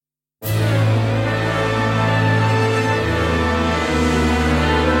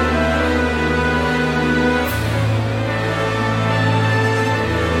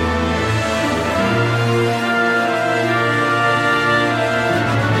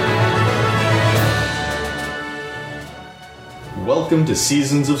welcome to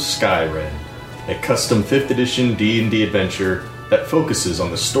Seasons of Skyrend, a custom 5th edition D&D adventure that focuses on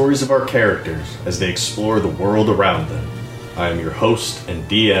the stories of our characters as they explore the world around them. I am your host and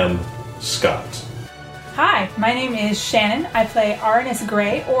DM, Scott. Hi, my name is Shannon. I play Arnis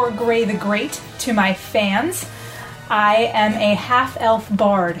Grey, or Grey the Great, to my fans. I am a half-elf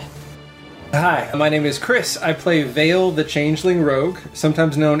bard. Hi, my name is Chris. I play Vale the Changeling Rogue,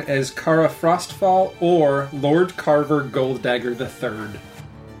 sometimes known as Kara Frostfall or Lord Carver Golddagger III.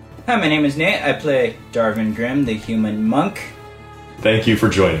 Hi, my name is Nate. I play Darvin Grimm, the Human Monk. Thank you for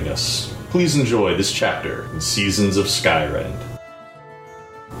joining us. Please enjoy this chapter in Seasons of Skyrend.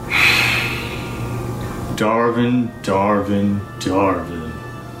 Darvin.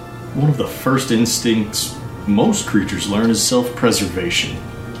 One of the first instincts most creatures learn is self-preservation.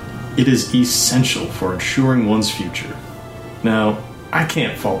 It is essential for ensuring one's future. Now, I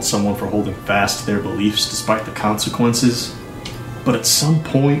can't fault someone for holding fast to their beliefs despite the consequences, but at some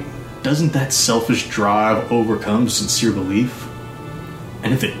point, doesn't that selfish drive overcome sincere belief?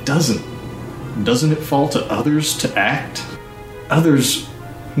 And if it doesn't it fall to others to act? Others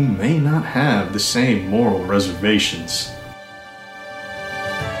who may not have the same moral reservations.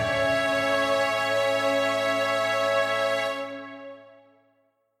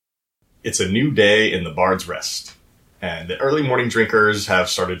 It's a new day in the Bard's Rest, and the early morning drinkers have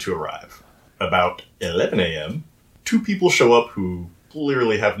started to arrive. About 11 a.m., 2 people show up who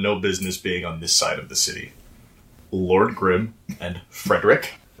clearly have no business being on this side of the city. Lord Grimm and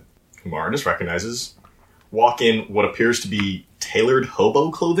Frederick, whom Arnis recognizes, walk in what appears to be tailored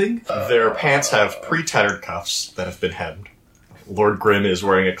hobo clothing. Their pants have pre-tattered cuffs that have been hemmed. Lord Grimm is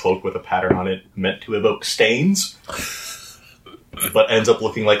wearing a cloak with a pattern on it meant to evoke stains, but ends up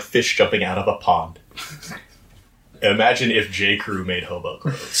looking like fish jumping out of a pond. Imagine if J. Crew made hobo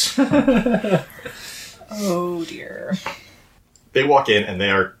clothes. Oh dear. They walk in and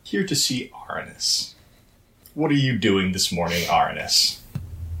they are here to see Arnis. What are you doing this morning, Arnis?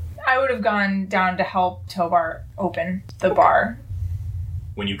 I would have gone down to help Tobar open the bar.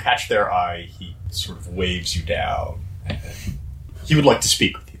 When you catch their eye, he sort of waves you down. He would like to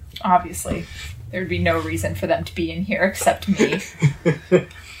speak with you. Obviously. There would be no reason for them to be in here except me.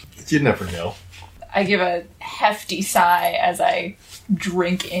 You never know. I give a hefty sigh as I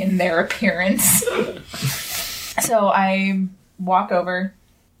drink in their appearance. So I walk over.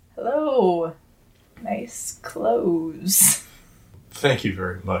 Hello. Nice clothes. Thank you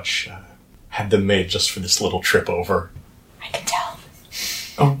very much. Had them made just for this little trip over. I can tell.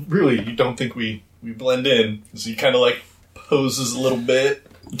 Oh, really? You don't think we blend in? So he kind of like poses a little bit.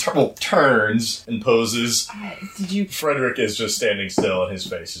 Turns and poses. Did you... Frederick is just standing still and his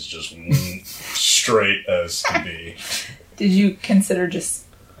face is just straight as can be. Did you consider just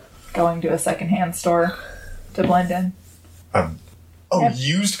going to a secondhand store to blend in? Yep.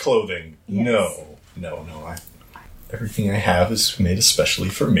 Used clothing? Yes. No. Everything I have is made especially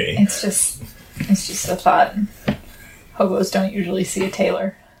for me. It's just a thought. Hobos don't usually see a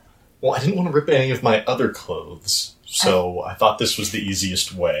tailor. Well, I didn't want to rip any of my other clothes, so I thought this was the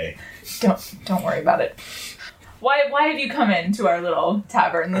easiest way. Don't worry about it. Why have you come into our little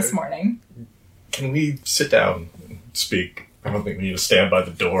tavern this morning? Can we sit down and speak? I don't think we need to stand by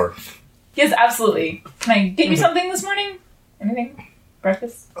the door. Yes, absolutely. Can I get you something this morning? Anything?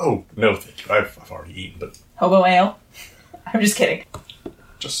 Breakfast? Oh, no, thank you. I've already eaten, but... Hobo ale? I'm just kidding.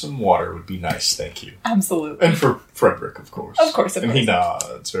 Just some water would be nice, thank you. Absolutely. And for Frederick, of course. Of course. And he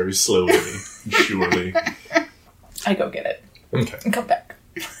nods very slowly and surely. I go get it. Okay. And come back.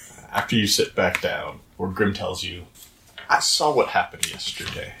 After you sit back down, Lord Grimm tells you, I saw what happened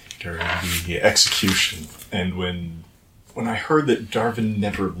yesterday during the execution, and when I heard that Darvin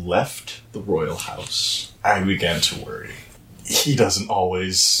never left the royal house, I began to worry. He doesn't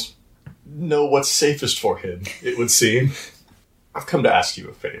always know what's safest for him, it would seem. I've come to ask you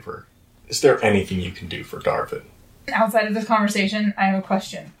a favor. Is there anything you can do for Darvin? Outside of this conversation, I have a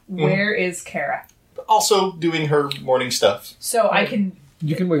question. Where is Kara? Also doing her morning stuff. So I can...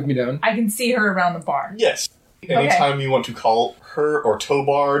 You can wave me down. I can see her around the bar. Yes. Anytime you want to call her or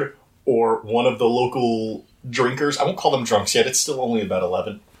Tobard or one of the local drinkers, I won't call them drunks yet, it's still only about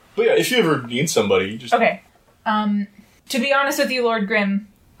 11. But yeah, if you ever need somebody, just... Okay. To be honest with you, Lord Grimm,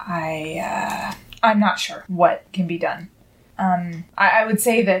 I'm not sure what can be done. I would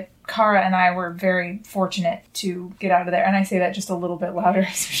say that Kara and I were very fortunate to get out of there, and I say that just a little bit louder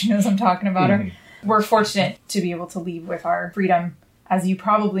so she knows I'm talking about her. We're fortunate to be able to leave with our freedom. As you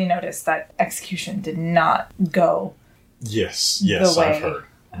probably noticed, that execution did not go Yes, the way, I've heard.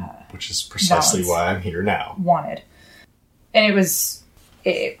 Which is precisely why I'm here now. Wanted. And it was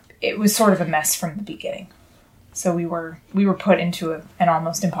sort of a mess from the beginning. So we were put into an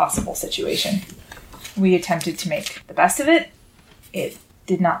almost impossible situation. We attempted to make the best of it. It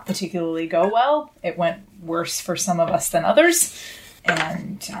did not particularly go well. It went worse for some of us than others.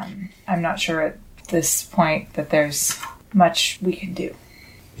 And I'm not sure at this point that there's much we can do.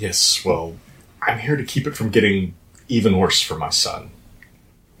 Yes, well, I'm here to keep it from getting even worse for my son.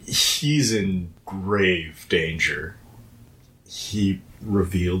 He's in grave danger. He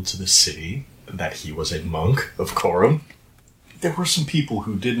revealed to the city that he was a monk of Corum. There were some people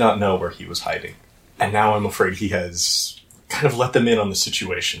who did not know where he was hiding. And now I'm afraid he has kind of let them in on the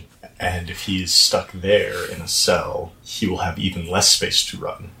situation. And if he is stuck there in a cell, he will have even less space to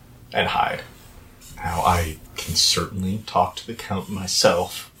run and hide. Now, I can certainly talk to the Count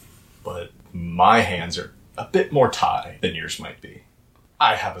myself, but my hands are a bit more tied than yours might be.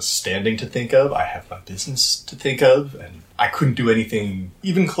 I have a standing to think of, I have my business to think of, and I couldn't do anything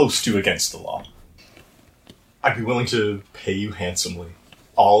even close to against the law. I'd be willing to pay you handsomely.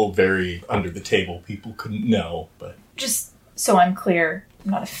 All very under the table. People couldn't know, but... Just so I'm clear,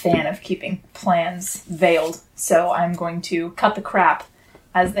 I'm not a fan of keeping plans veiled, so I'm going to cut the crap,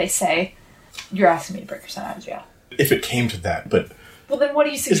 as they say. You're asking me to break your son out of jail. If it came to that, but... Well, then what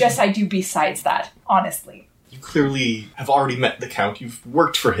do you suggest I do besides that, honestly? You clearly have already met the Count. You've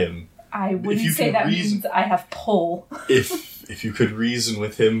worked for him. I wouldn't say that means I have pull. If you could reason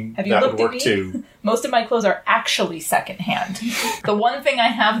with him, have you that looked would work at me? too. Most of my clothes are actually secondhand. The one thing I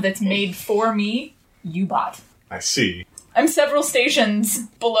have that's made for me, you bought. I see. I'm several stations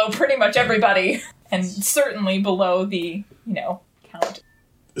below pretty much everybody. And certainly below the, Count.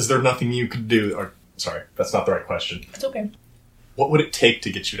 Is there nothing you could do? Or, sorry, that's not the right question. It's okay. What would it take to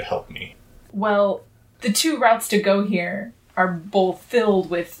get you to help me? Well, the two routes to go here are both filled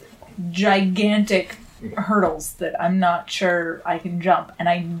with gigantic hurdles that I'm not sure I can jump, and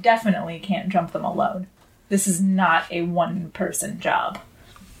I definitely can't jump them alone. This is not a one-person job.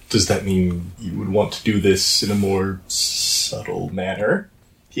 Does that mean you would want to do this in a more subtle manner?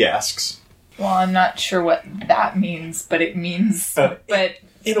 He asks. Well, I'm not sure what that means, but it means... but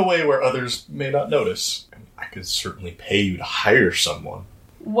in a way where others may not notice. I could certainly pay you to hire someone.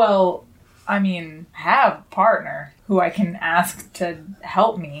 Well, I have a partner who I can ask to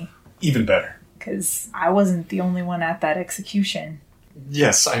help me. Even better. Because I wasn't the only one at that execution.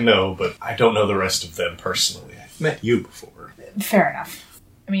 Yes, I know, but I don't know the rest of them personally. I've met you before. Fair enough.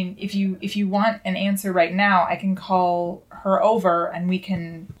 If you want an answer right now, I can call her over and we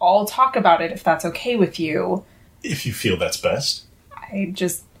can all talk about it if that's okay with you. If you feel that's best.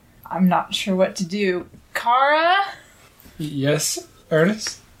 I'm not sure what to do. Kara? Yes,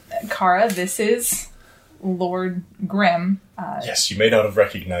 Ernest? Kara, this is Lord Grimm. Yes, you may not have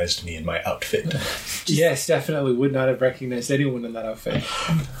recognized me in my outfit. Yes, definitely would not have recognized anyone in that outfit.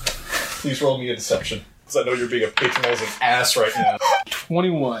 Please roll me a deception, because I know you're being a patronizing ass right now.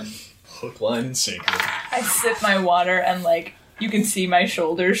 21. Hook, line, and sinker. I sip my water and, you can see my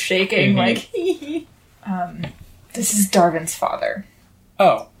shoulders shaking, this is Darvin's father.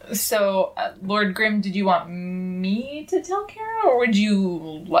 Oh. So, Lord Grimm, did you want me to tell Kara, or would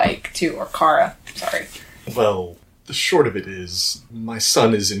you like to? Or Kara, sorry. Well, the short of it is, my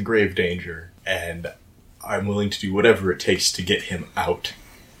son is in grave danger, and I'm willing to do whatever it takes to get him out.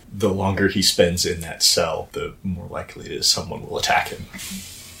 The longer he spends in that cell, the more likely it is someone will attack him.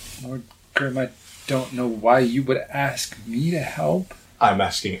 Lord Grimm, I don't know why you would ask me to help. I'm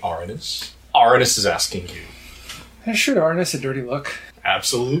asking Arnis. Arnis is asking you. I shoot Arnis a dirty look.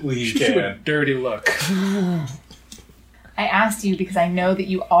 Absolutely you Shoot a can. dirty look. I asked you because I know that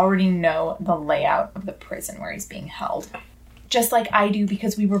you already know the layout of the prison where he's being held. Just like I do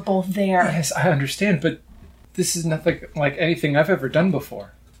because we were both there. Yes, I understand, but this is nothing like anything I've ever done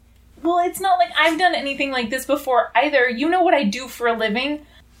before. Well, it's not like I've done anything like this before either. You know what I do for a living?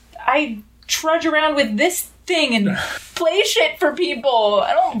 I trudge around with this thing and play shit for people.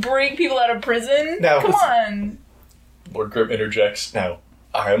 I don't break people out of prison. Now, come on. Lord Grimm interjects. Now,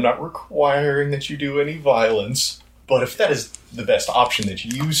 I am not requiring that you do any violence, but if that is the best option that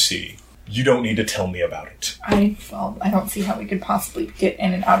you see, you don't need to tell me about it. I don't see how we could possibly get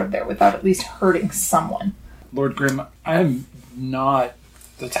in and out of there without at least hurting someone. Lord Grimm, I'm not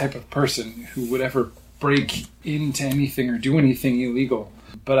the type of person who would ever break into anything or do anything illegal,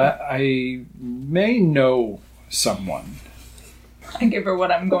 but I may know someone. I give her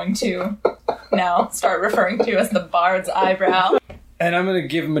what I'm going to now start referring to as the bard's eyebrow. And I'm going to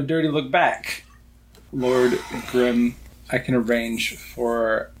give him a dirty look back. Lord Grimm, I can arrange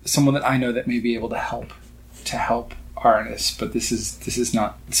for someone that I know that may be able to help Arnis, but this is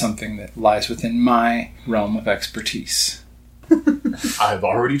not something that lies within my realm of expertise. I've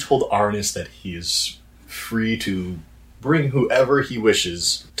already told Arnis that he is free to bring whoever he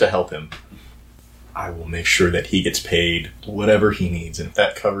wishes to help him. I will make sure that he gets paid whatever he needs, and if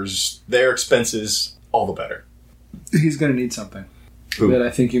that covers their expenses, all the better. He's going to need something Who? that I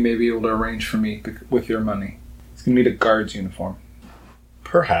think you may be able to arrange for me with your money. He's going to need a guard's uniform.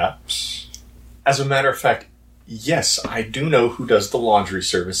 Perhaps. As a matter of fact, yes, I do know who does the laundry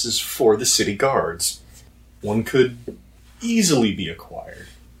services for the city guards. One could easily be acquired.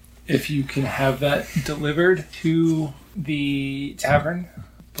 If you can have that delivered to the tavern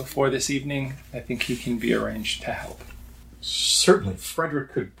before this evening, I think he can be arranged to help. Certainly,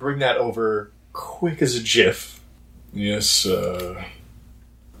 Frederick could bring that over quick as a jiff. Yes,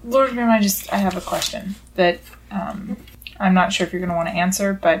 Lord Grim, I have a question that I'm not sure if you're going to want to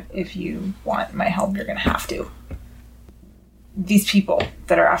answer, but if you want my help, you're going to have to. These people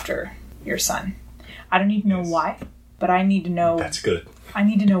that are after your son, I don't need to know why, but I need to know. That's good. I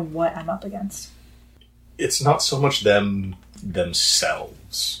need to know what I'm up against. It's not so much them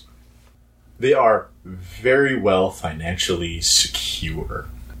themselves. They are very well financially secure,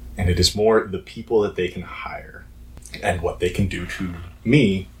 and it is more the people that they can hire and what they can do to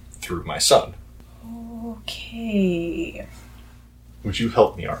me through my son. Okay. Would you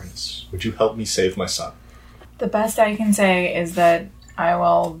help me, Arnis? Would you help me save my son? The best I can say is that I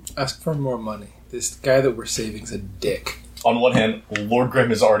will. Ask for more money. This guy that we're saving is a dick. On one hand, Lord Grim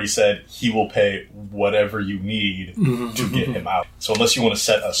has already said he will pay whatever you need to get him out. So unless you want to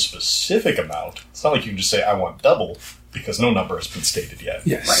set a specific amount, it's not like you can just say, I want double, because no number has been stated yet.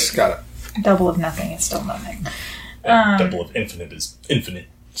 Yes, Right. got it. Double of nothing is still nothing. And double of infinite is infinite.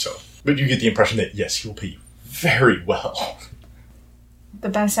 So, but you get the impression that, yes, he will pay you very well. The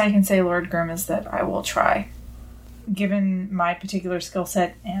best I can say, Lord Grim, is that I will try. Given my particular skill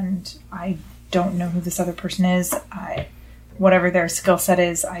set, and I don't know who this other person is, whatever their skill set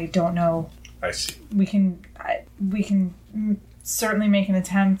is, I don't know. I see. We can certainly make an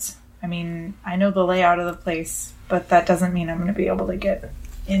attempt. I mean, I know the layout of the place, but that doesn't mean I'm going to be able to get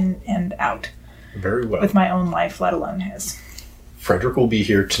in and out Very well. with my own life, let alone his. Frederick will be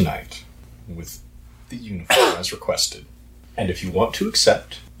here tonight with the uniform as requested. And if you want to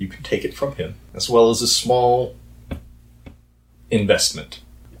accept, you can take it from him, as well as a small investment.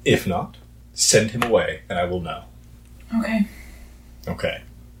 If not, send him away, and I will know. Okay. Okay.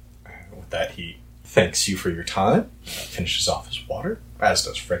 With that, he thanks you for your time, finishes off his water, as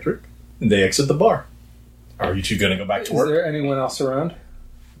does Frederick, and they exit the bar. Are you two going to go back to Is work? there anyone else around?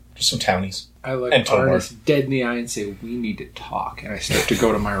 Just some townies. I look And Tomar. Arnis dead in the eye and say, we need to talk. And I start to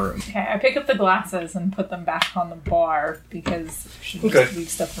go to my room. Okay, I pick up the glasses and put them back on the bar because I should Okay. just leave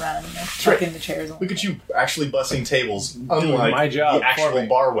stuff around and right. tuck in the chairs. Look at you actually bussing tables, Doing unlike my job the actual for me.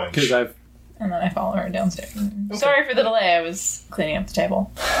 bar wench. Because I've... And then I follow her downstairs. Sorry for the delay, I was cleaning up the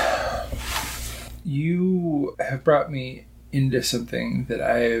table. You have brought me into something that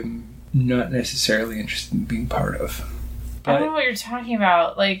I am not necessarily interested in being part of. I don't know But, what you're talking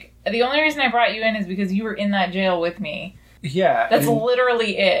about. Like, the only reason I brought you in is because you were in that jail with me. yeah, That's and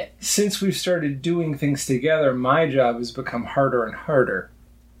literally it. since we've started doing things together, my job has become harder and harder.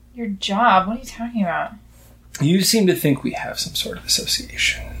 Your job? What are you talking about? You seem to think we have some sort of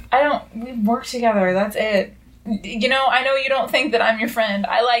association. We work together, that's it. You know, I know you don't think that I'm your friend.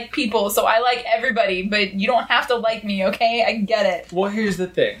 I like people, so I like everybody, but you don't have to like me, okay? I get it. Well, here's the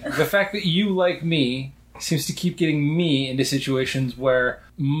thing. The fact that you like me seems to keep getting me into situations where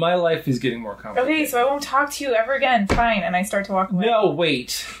my life is getting more complicated. Okay, so I won't talk to you ever again. Fine. And I start to walk away. No,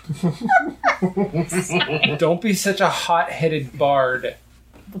 wait. Don't be such a hot-headed bard.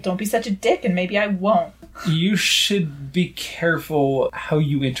 Well, don't be such a dick, and maybe I won't. You should be careful how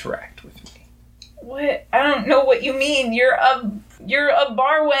you interact with me. What? I don't know what you mean. You're a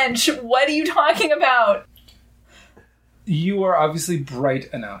bar wench. What are you talking about? You are obviously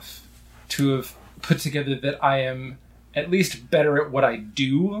bright enough to have put together that I am at least better at what I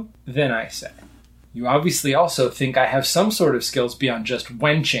do than I say. You obviously also think I have some sort of skills beyond just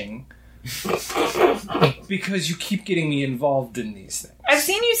wenching because you keep getting me involved in these things. I've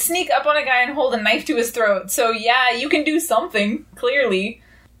seen you sneak up on a guy and hold a knife to his throat, so yeah, you can do something, clearly.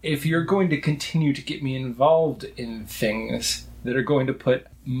 If you're going to continue to get me involved in things that are going to put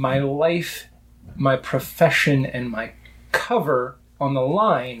my life, my profession, and my cover on the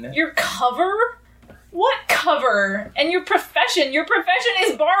line... Your cover? What cover? And your profession? Your profession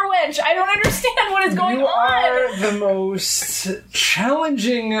is bar wench. I don't understand what is going You on. are the most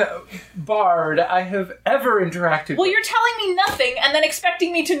challenging bard I have ever interacted Well, with. you're telling me nothing and then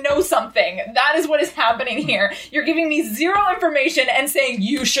expecting me to know something. That is what is happening here. You're giving me zero information and saying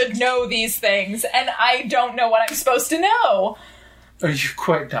you should know these things, and I don't know what I'm supposed to know. Are you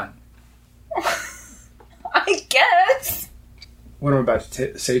quite done? I guess. What I'm about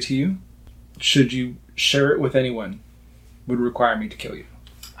to say to you, should you share it with anyone, would require me to kill you.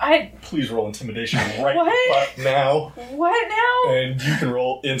 Please roll intimidation right What? now. What now? And you can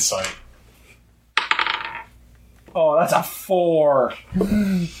roll insight. Oh, that's a 4.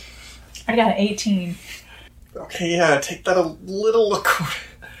 I got an 18. Okay, yeah, take that a little...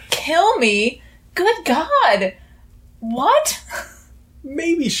 Kill me? Good God. What?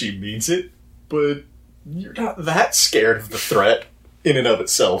 Maybe she means it, but you're not that scared of the threat in and of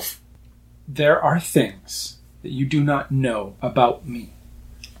itself. There are things that you do not know about me.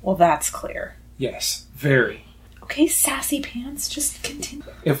 Well, that's clear. Yes, very. Okay, sassy pants, just continue.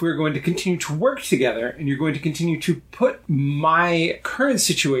 If we're going to continue to work together and you're going to continue to put my current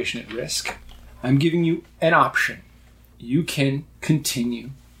situation at risk, I'm giving you an option. You can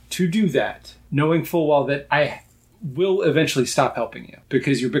continue to do that, knowing full well that I will eventually stop helping you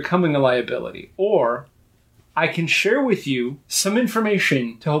because you're becoming a liability. Or I can share with you some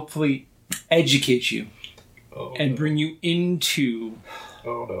information to hopefully educate you and bring you into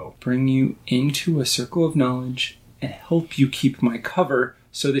a circle of knowledge and help you keep my cover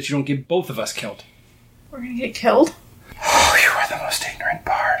so that you don't get both of us killed. We're gonna get killed? Oh, you are the most ignorant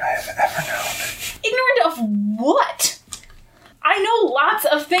bard I have ever known. Ignorant of what? I know lots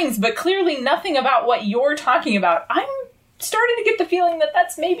of things, but clearly nothing about what you're talking about. I'm starting to get the feeling that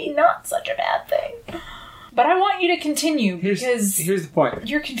that's maybe not such a bad thing. But I want you to continue because here's the point.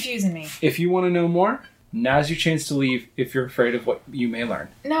 You're confusing me. If you want to know more, now's your chance to leave if you're afraid of what you may learn.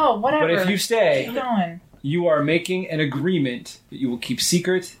 No, whatever. But if you stay, keep going. You are making an agreement that you will keep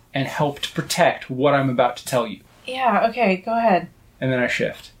secret and help to protect what I'm about to tell you. Yeah, okay, go ahead. And then I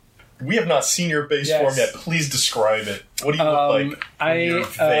shift. We have not seen your base Yes. form yet. Please describe it. What do you look like? In your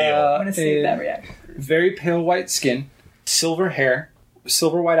veil? I'm gonna save that reaction. Very pale white skin, silver hair,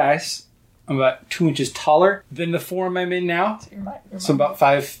 silver white eyes. I'm about 2 inches taller than the form I'm in now. So about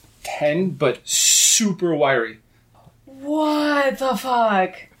 5'10", but super wiry. What the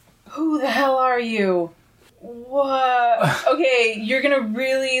fuck? Who the hell are you? What? Okay, you're gonna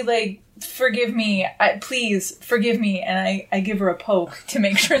really, forgive me. Please, forgive me. And I give her a poke to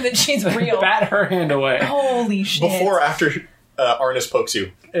make sure that she's real. Bat her hand away. Holy shit. Before or after Arnis pokes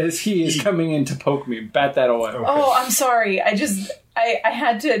you? As he is coming in to poke me, bat that away. Okay. Oh, I'm sorry. I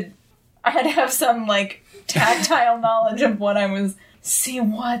had to have some, tactile knowledge of what I was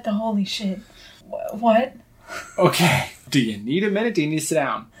seeing. What the holy shit? What? Okay. Do you need a minute? Do you need to sit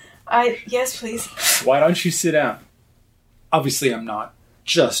down? Yes, please. Why don't you sit down? Obviously, I'm not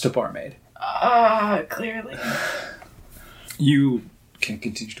just a barmaid. Clearly. You can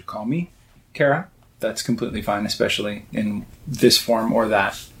continue to call me Kara. That's completely fine, especially in this form or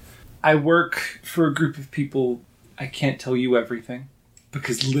that. I work for a group of people. I can't tell you everything,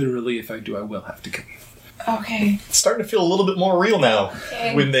 because literally if I do, I will have to kill you. Okay. It's starting to feel a little bit more real now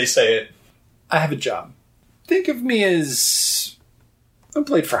when they say it. I have a job. Think of me as a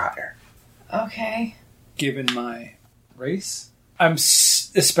blade for hire. Okay. Given my race, I'm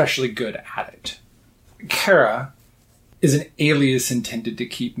especially good at it. Kara is an alias intended to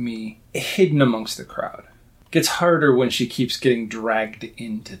keep me hidden amongst the crowd. Gets harder when she keeps getting dragged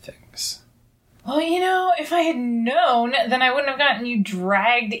into things. Well, if I had known, then I wouldn't have gotten you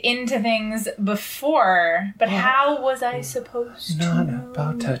dragged into things before. But how was I supposed to? Not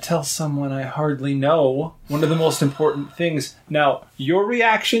about to tell someone I hardly know. One of the most important things. Now, your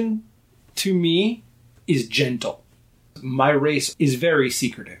reaction to me is gentle. My race is very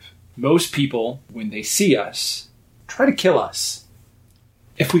secretive. Most people, when they see us, try to kill us.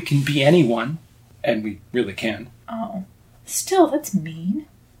 If we can be anyone, and we really can. Oh. Still, that's mean.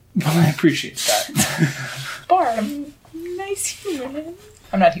 Well, I appreciate that. Bard, I'm a nice human.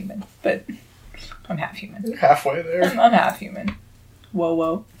 I'm not human, but I'm half human. You're halfway there. I'm half human.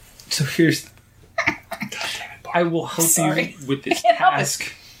 Whoa. So here's... God damn it, Bart. I will help Sorry. you with this I can't help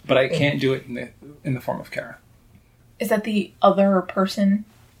task, but I can't do it in the form of Kara. Is that the other person,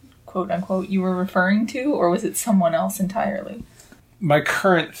 quote unquote, you were referring to, or was it someone else entirely? My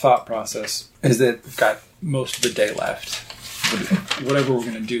current thought process is that we've got most of the day left. Whatever we're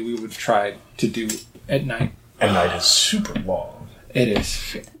going to do, we would try to do at night. And night is super long. It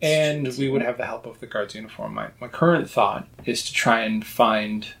is. And we would have the help of the guard's uniform. My current thought is to try and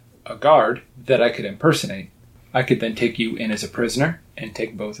find a guard that I could impersonate. I could then take you in as a prisoner and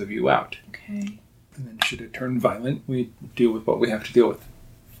take both of you out. Okay. And then should it turn violent, we deal with what we have to deal with.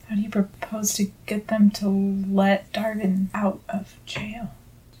 How do you propose to get them to let Darvin out of jail?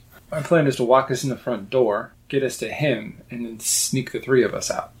 My plan is to walk us in the front door, get us to him, and then sneak the three of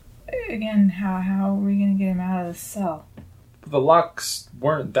us out. Again, how are we going to get him out of the cell? But the locks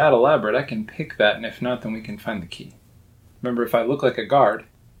weren't that elaborate. I can pick that, and if not, then we can find the key. Remember, if I look like a guard...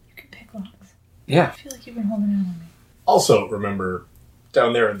 You can pick locks. Yeah. I feel like you've been holding out on me. Also, remember,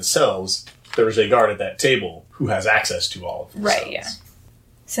 down there in the cells, there's a guard at that table who has access to all of the cells. Right, yeah.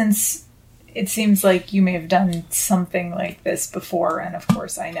 Since it seems like you may have done something like this before, and of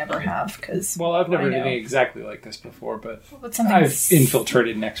course I never have, because... Well, I've never done anything exactly like this before, but something I've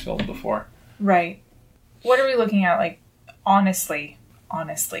infiltrated Nextville before. Right. What are we looking at, like, honestly,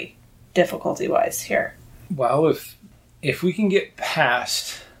 difficulty-wise here? Well, if we can get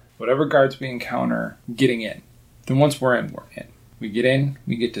past whatever guards we encounter getting in, then once we're in, we're in. We get in,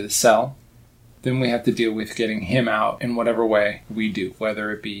 we get to the cell, then we have to deal with getting him out in whatever way we do,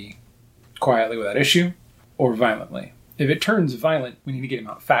 whether it be quietly without issue or violently. If it turns violent, we need to get him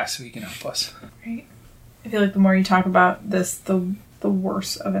out fast so he can help us. Right. I feel like the more you talk about this, the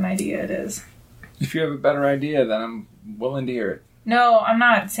worse of an idea it is. If you have a better idea, then I'm willing to hear it. No, I'm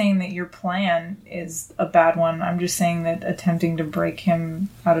not saying that your plan is a bad one. I'm just saying that attempting to break him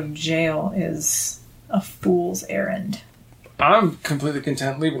out of jail is a fool's errand. I'm completely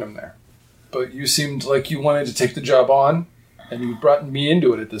content leaving him there. But you seemed like you wanted to take the job on, and you brought me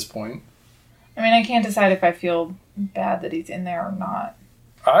into it at this point. I mean, I can't decide if I feel bad that he's in there or not.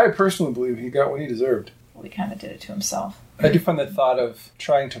 I personally believe he got what he deserved. Well, he kind of did it to himself. I do find the thought of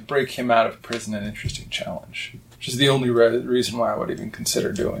trying to break him out of prison an interesting challenge. Which is the only reason why I would even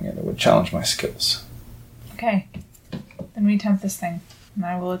consider doing it. It would challenge my skills. Okay. Then we attempt this thing. And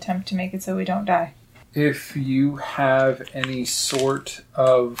I will attempt to make it so we don't die. If you have any sort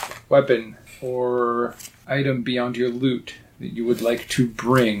of weapon or item beyond your loot that you would like to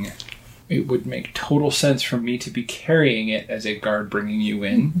bring, it would make total sense for me to be carrying it as a guard bringing you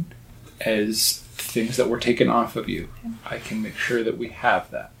in, as things that were taken off of you. I can make sure that we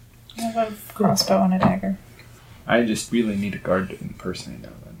have that. I have a crossbow and a dagger. I just really need a guard to impersonate now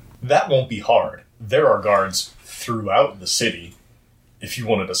then. That won't be hard. There are guards throughout the city. If you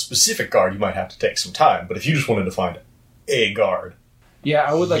wanted a specific guard, you might have to take some time. But if you just wanted to find a guard... Yeah,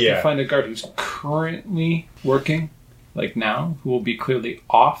 I would like to find a guard who's currently working, like now, who will be clearly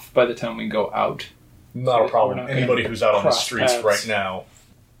off by the time we go out. Not a problem. Anybody who's out on the streets right now,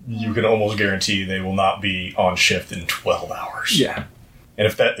 you can almost guarantee they will not be on shift in 12 hours. Yeah. And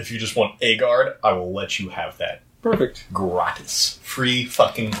if you just want a guard, I will let you have that. Perfect. Gratis. Free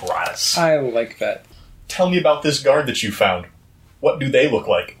fucking gratis. I like that. Tell me about this guard that you found. What do they look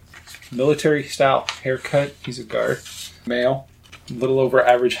like? Military style haircut. He's a guard. Male. A little over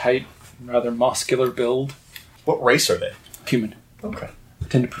average height. Rather muscular build. What race are they? Human. Okay. I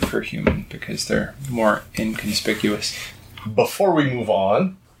tend to prefer human because they're more inconspicuous. Before we move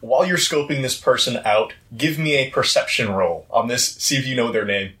on, while you're scoping this person out, give me a perception roll on this. See if you know their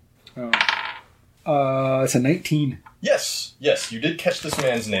name. It's a 19. Yes, you did catch this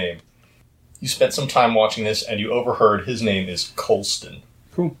man's name. You spent some time watching this, and you overheard his name is Colston.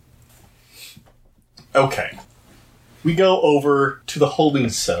 Cool. Okay. We go over to the holding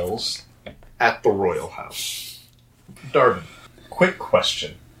cells at the Royal House. Darvin, quick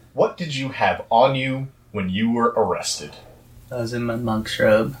question. What did you have on you when you were arrested? I was in my monk's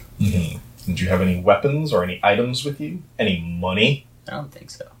robe. Mm-hmm. Did you have any weapons or any items with you? Any money? I don't think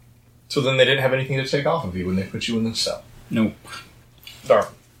so. So then they didn't have anything to take off of you when they put you in the cell. Nope.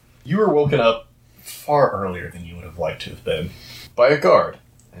 Darvin, you were woken up far earlier than you would have liked to have been by a guard.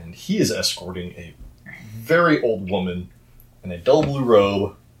 And he is escorting a very old woman in a dull blue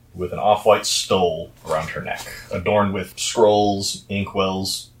robe with an off-white stole around her neck, adorned with scrolls,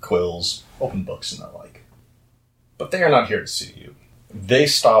 inkwells, quills, open books, and the like. But they are not here to see you. They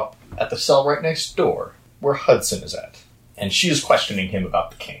stop at the cell right next door, where Hudson is at. And she is questioning him about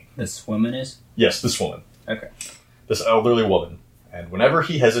the king. This woman is? Yes, this woman. Okay. This elderly woman. And whenever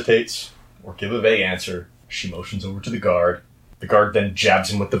he hesitates or give a vague answer, she motions over to the guard. The guard then jabs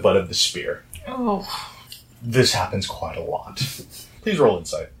him with the butt of the spear. Oh. This happens quite a lot. Please roll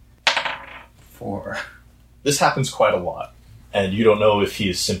insight. 4. This happens quite a lot. And you don't know if he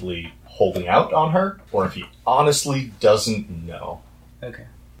is simply holding out on her or if he honestly doesn't know. Okay.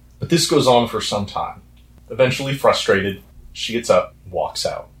 But this goes on for some time. Eventually, frustrated, she gets up and walks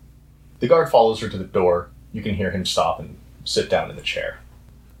out. The guard follows her to the door. You can hear him stop and sit down in the chair.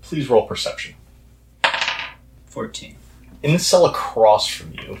 Please roll perception. 14. In the cell across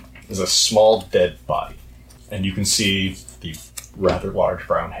from you is a small dead body. And you can see the rather large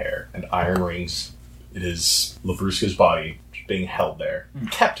brown hair and iron rings. It is Labruska's body being held there,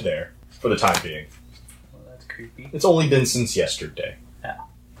 kept there for the time being. Well, that's creepy. It's only been since yesterday.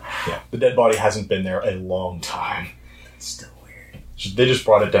 Yeah, the dead body hasn't been there a long time. It's still weird. So they just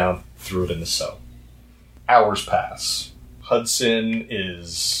brought it down, threw it in the cell. Hours pass. Hudson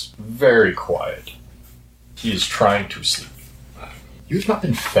is very quiet. He is trying to sleep. You've not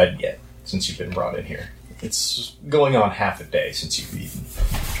been fed yet since you've been brought in here. It's going on half a day since you've eaten,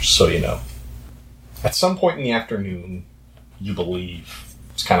 just so you know. At some point in the afternoon, you believe,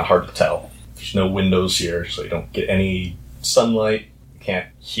 it's kind of hard to tell. There's no windows here, so you don't get any sunlight. You can't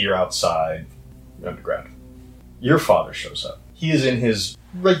hear outside. You're underground. Your father shows up. He is in his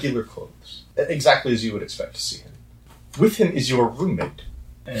regular clothes, exactly as you would expect to see him. With him is your roommate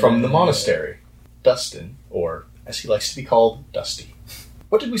from the monastery, Dustin, or as he likes to be called, Dusty.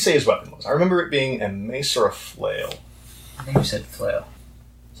 What did we say his weapon was? I remember it being a mace or a flail. I think you said flail.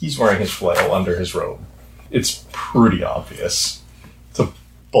 He's wearing his flail under his robe. It's pretty obvious. It's a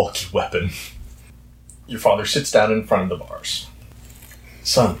bulky weapon. Your father sits down in front of the bars.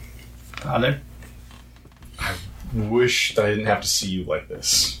 Son, Father? I wish that I didn't have to see you like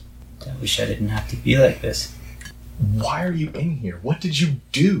this. I wish I didn't have to be like this. Why are you in here? What did you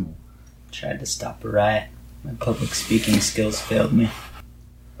do? Tried to stop a riot. My public speaking skills failed me.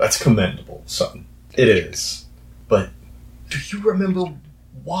 That's commendable, son. It is. But do you remember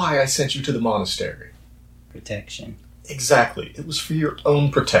why I sent you to the monastery? Protection. Exactly. It was for your own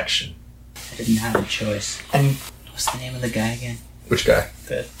protection. I didn't have a choice. And What's the name of the guy again? which guy?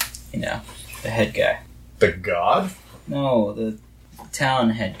 The head guy. The god? No, the town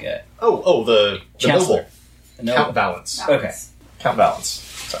head guy. The Chancellor. noble. The noble. Count Valence. Okay. Count Valence.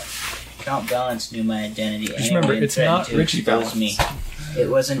 Sorry. Count Balance knew my identity. Just remember, and it's threatened not to Richie expose me. It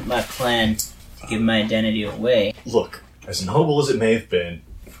wasn't my plan to give my identity away. Look, as noble as it may have been,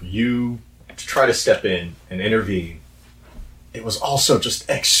 for you to try to step in and intervene, it was also just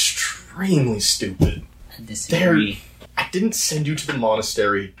extremely stupid. I disagree. I didn't send you to the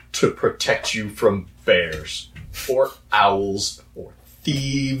monastery to protect you from bears, or owls, or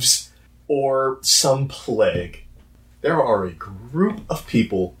thieves, or some plague. There are a group of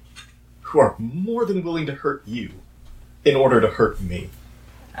people who are more than willing to hurt you in order to hurt me.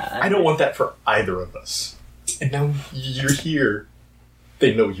 I don't want that for either of us. And now you're here.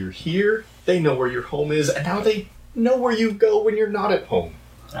 They know you're here, they know where your home is, and now they know where you go when you're not at home.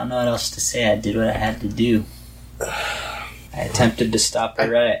 I don't know what else to say. I did what I had to do. I attempted to stop the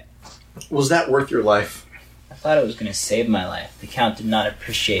riot. Was that worth your life? I thought it was going to save my life. The Count did not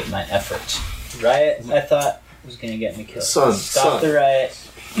appreciate my efforts. The riot, I thought, was going to get me killed. Stop the riot.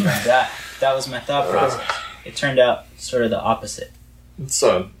 That was my thought process. It turned out sort of the opposite.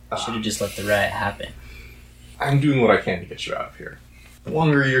 Son, I should have just let the riot happen. I'm doing what I can to get you out of here. The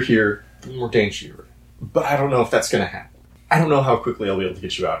longer you're here, the more danger you're in. But I don't know if that's going to happen. I don't know how quickly I'll be able to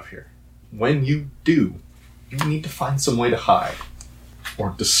get you out of here. When you do, you need to find some way to hide.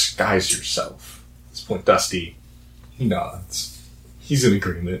 Or disguise yourself. At this point, Dusty, he nods. He's in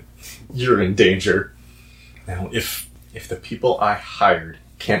agreement. You're in danger. Now, if the people I hired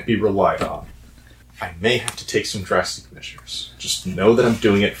can't be relied on, I may have to take some drastic measures. Just know that I'm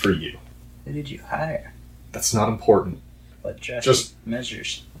doing it for you. Who did you hire? That's not important. What drastic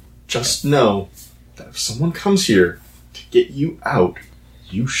measures? Just know that if someone comes here to get you out,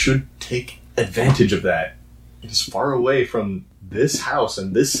 you should take advantage of that. Get as far away from this house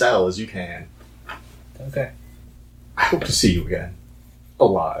and this cell as you can. Okay. I hope to see you again.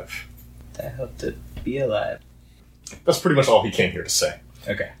 Alive. I hope to be alive. That's pretty much all he came here to say.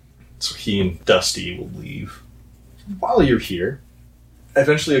 Okay. So he and Dusty will leave. While you're here,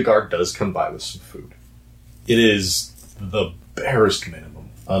 eventually a guard does come by with some food. It is the barest minimum.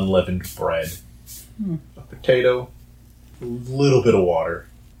 Unleavened bread. A potato. A little bit of water.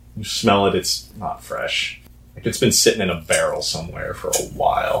 You smell it, it's not fresh. Like it's been sitting in a barrel somewhere for a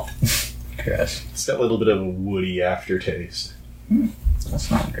while. Gross. It's got a little bit of a woody aftertaste.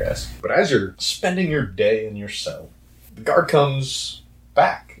 That's not gross. But as you're spending your day in your cell, the guard comes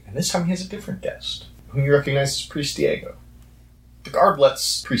back, and this time he has a different guest, whom you recognize as Priest Diego. The guard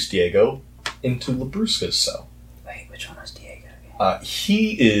lets Priest Diego into Labrusca's cell. Wait, which one was Diego again?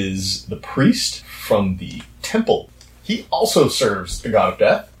 He is the priest from the temple. He also serves the god of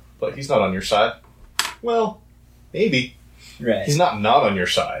death, but he's not on your side. Well, maybe. Right. He's not on your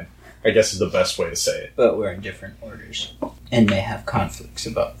side, I guess is the best way to say it. But we're in different orders. And may have conflicts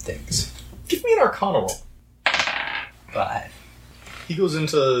about things. Give me an Arcana roll. 5. He goes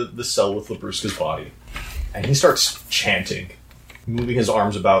into the cell with Labrusca's body, and he starts chanting, moving his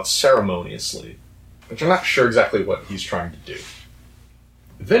arms about ceremoniously, but you're not sure exactly what he's trying to do.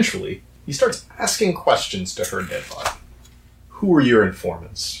 Eventually, he starts asking questions to her dead body. Who are your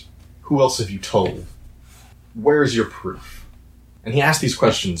informants? Who else have you told? Where's your proof? And he asks these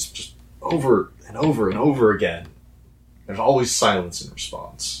questions just over and over and over again. There's always silence in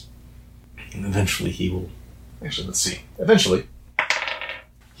response. And eventually he will Actually, let's see. Eventually,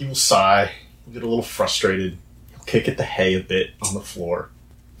 he will sigh, he'll get a little frustrated, he'll kick at the hay a bit on the floor.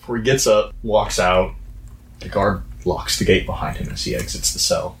 Before he gets up, walks out, the guard locks the gate behind him as he exits the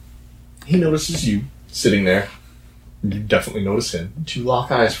cell. He notices you sitting there. You definitely notice him. You lock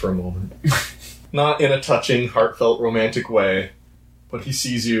eyes for a moment. Not in a touching, heartfelt, romantic way, but he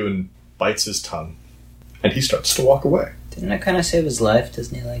sees you and bites his tongue. And he starts to walk away. Didn't I kind of save his life?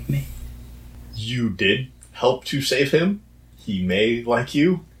 Doesn't he like me? You did help to save him. He may like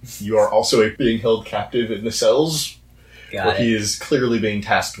you. You are also being held captive in the cells. Got it. He is clearly being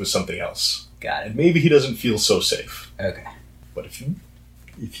tasked with something else. Got it. And maybe he doesn't feel so safe. Okay. But if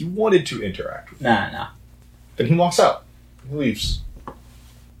you wanted to interact with him, Nah. then he walks out. He leaves.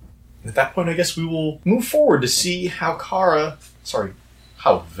 And at that point, I guess we will move forward to see how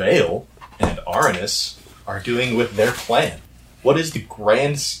Vale and Aranis are doing with their plan. What is the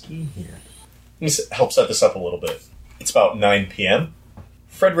grand scheme here? Let me help set this up a little bit. It's about 9 p.m.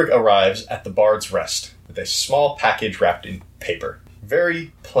 Frederick arrives at the Bard's Rest with a small package wrapped in paper.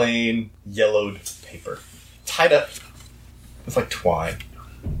 Very plain, yellowed paper. Tied up with, like, twine.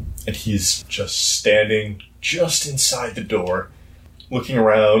 And he's just standing just inside the door, looking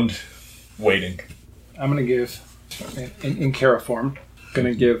around, waiting. I'm going to give, in Caraform, going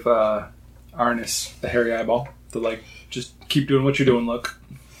to give Arnis the hairy eyeball. To, like, just keep doing what you're doing, look.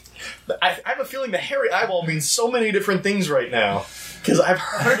 I have a feeling the hairy eyeball means so many different things right now. Because I've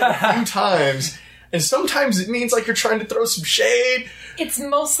heard it a few times, and sometimes it means like you're trying to throw some shade. It's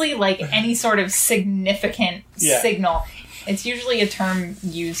mostly like any sort of significant signal. It's usually a term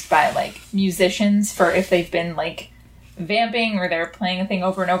used by like musicians for if they've been like vamping or they're playing a thing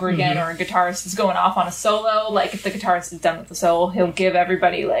over and over again, or a guitarist is going off on a solo. Like if the guitarist is done with the solo, he'll give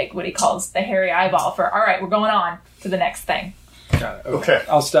everybody like what he calls the hairy eyeball for, all right, we're going on to the next thing. Got it. Okay.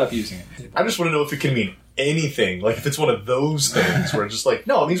 I'll stop using it. I just want to know if it can mean anything. Like if it's one of those things where it's just like,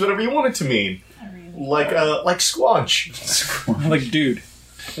 no, it means whatever you want it to mean. Like squanch. Like dude.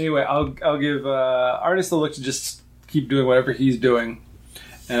 Anyway, I'll give Artis the look to just keep doing whatever he's doing,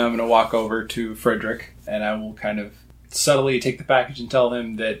 and I'm going to walk over to Frederick, and I will kind of subtly take the package and tell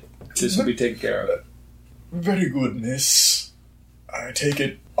him that this will be taken care of. Very good, miss. I take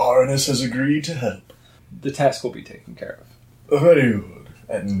it Arnis has agreed to help. The task will be taken care of. Very good.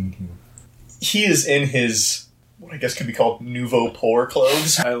 And he is in his, what I guess could be called nouveau pour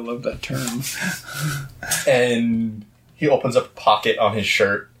clothes. I love that term. And he opens up a pocket on his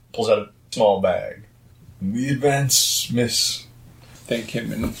shirt, pulls out a small bag. We advance, miss. Thank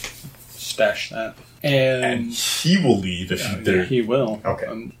him and stash that. And he will leave if he will.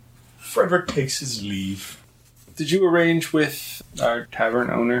 Okay. Frederick takes his leave. Did you arrange with our tavern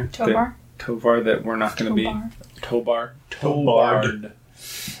owner? Tovar, that we're not going to be... Tobard.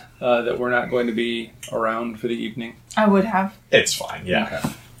 That we're not going to be around for the evening. I would have. It's fine, yeah.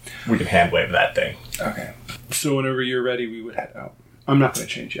 Okay. We can hand wave that thing. Okay. So whenever you're ready, we would head out. I'm not going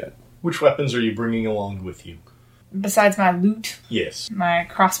to change yet. Which weapons are you bringing along with you? Besides my loot? Yes. My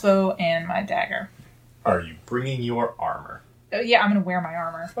crossbow and my dagger. Are you bringing your armor? Yeah, I'm going to wear my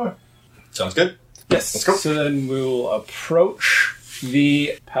armor. Okay. Sounds good. Yes. Let's go. So then we'll approach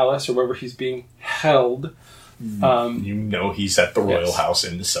the palace or wherever he's being held. You know he's at the royal house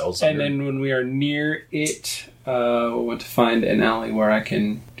in the cells. And then when we are near it, we'll want to find an alley where I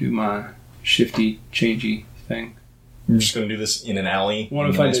can do my shifty, changey thing. I'm just going to do this in an alley. I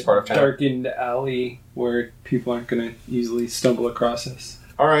want to find a darkened alley where people aren't going to easily stumble across us.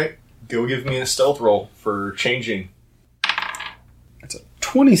 Alright, go give me a stealth roll for changing. That's a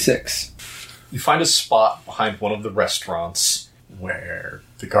 26. You find a spot behind one of the restaurants where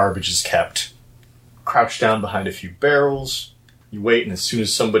the garbage is kept. Crouch down behind a few barrels. You wait, and as soon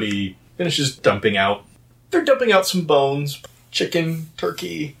as somebody finishes dumping out, they're dumping out some bones, chicken,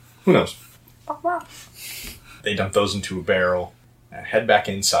 turkey, who knows. They dump those into a barrel and head back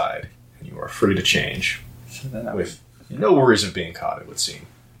inside, and you are free to change. So then with no worries of being caught, it would seem.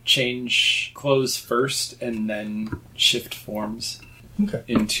 Change clothes first, and then shift forms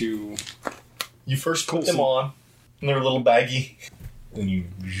into... You first put them on, and they're a little baggy. Then you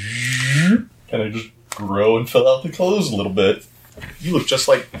kind of just grow and fill out the clothes a little bit. You look just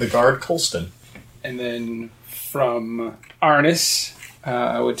like the guard Colston. And then from Arnis,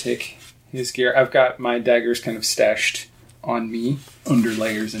 I would take his gear. I've got my daggers kind of stashed on me, under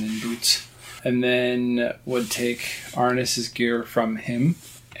layers and in boots. And then would take Arnis's gear from him,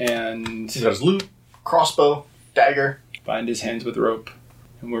 and... He's got his loot, crossbow, dagger. Bind his hands with rope.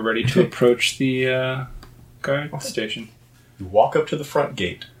 And we're ready to approach the guard station. You walk up to the front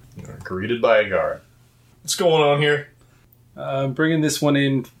gate. You are greeted by a guard. What's going on here? Bringing this one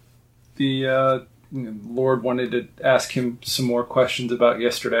in. The Lord wanted to ask him some more questions about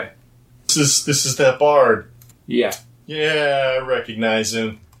yesterday. This is that bard. Yeah. Yeah, I recognize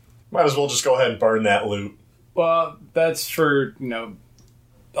him. Might as well just go ahead and burn that loot. Well, that's for,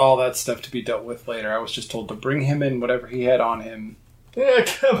 all that stuff to be dealt with later. I was just told to bring him in whatever he had on him. Yeah,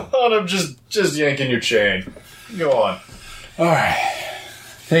 come on, I'm just yanking your chain. Go on. Alright.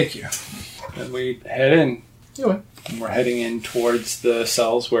 Thank you. And we head in. Anyway. And we're heading in towards the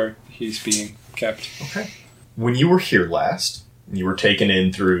cells where he's being kept. Okay. When you were here last, you were taken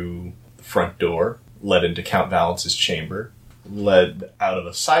in through the front door, led into Count Valence's chamber, led out of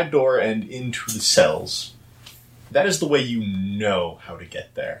a side door and into the cells. That is the way you know how to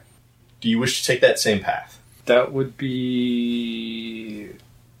get there. Do you wish to take that same path? That would be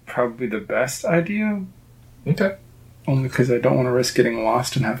probably the best idea. Okay. Only because I don't want to risk getting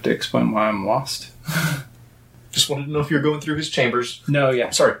lost and have to explain why I'm lost. Just wanted to know if you're going through his chambers. No, yeah.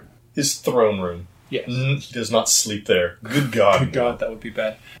 Sorry, his throne room. Yes. He does not sleep there. Good God. Good God, that would be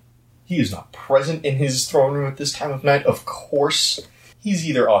bad. He is not present in his throne room at this time of night. Of course, he's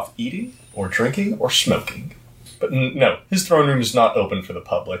either off eating or drinking or smoking. But no, his throne room is not open for the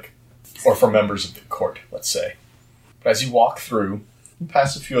public. Or for members of the court, let's say. But as you walk through, you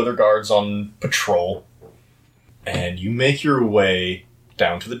pass a few other guards on patrol, and you make your way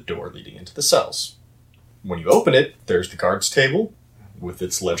down to the door leading into the cells. When you open it, there's the guard's table with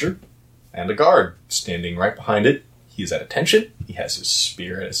its ledger, and a guard standing right behind it. He is at attention. He has his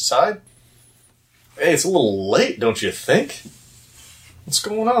spear at his side. Hey, it's a little late, don't you think? What's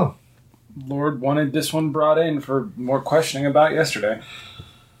going on? Lord wanted this one brought in for more questioning about yesterday.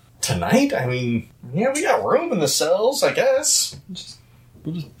 Tonight? I mean, yeah, we got room in the cells, I guess.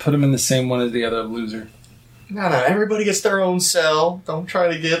 We'll just put him in the same one as the other loser. No, everybody gets their own cell. Don't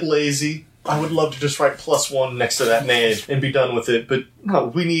try to get lazy. I would love to just write +1 next to that name and be done with it, but no,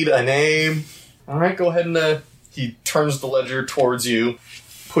 we need a name. Alright, go ahead and, he turns the ledger towards you,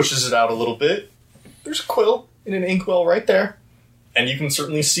 pushes it out a little bit. There's a quill in an inkwell right there. And you can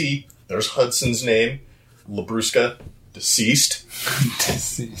certainly see there's Hudson's name, Labruska, deceased.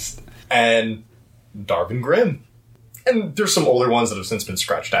 Deceased. And Darvin Grimm. And there's some older ones that have since been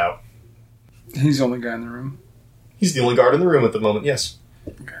scratched out. He's the only guy in the room. He's the only guard in the room at the moment, yes.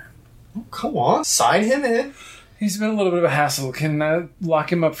 Okay. Oh, come on, sign him in. He's been a little bit of a hassle. Can I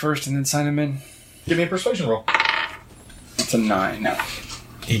lock him up first and then sign him in? Give me a persuasion roll. It's a 9.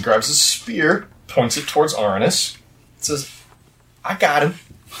 He grabs his spear, points it towards Aranis, says, I got him.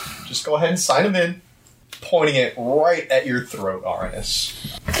 Just go ahead and sign him in. Pointing it right at your throat,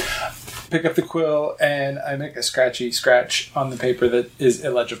 Aranis. Pick up the quill, and I make a scratchy scratch on the paper that is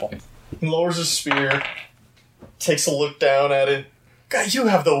illegible. He lowers his spear, takes a look down at it. God, you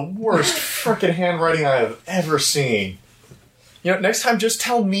have the worst frickin' handwriting I have ever seen. You know, next time just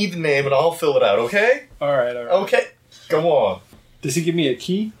tell me the name and I'll fill it out, okay? Alright. Okay, go on. Does he give me a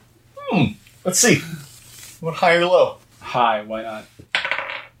key? Let's see. What, high or low? High, why not?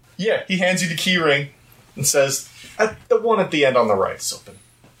 Yeah, he hands you the key ring and says, the one at the end on the right is open.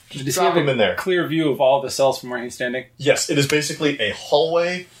 Does drop he have him in there. A clear view of all the cells from where he's standing? Yes, it is basically a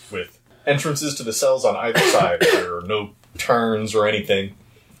hallway with entrances to the cells on either side. There are no turns or anything.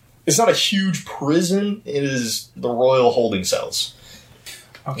 It's not a huge prison. It is the royal holding cells.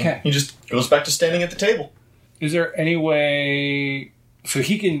 Okay. He just goes back to standing at the table. Is there any way... So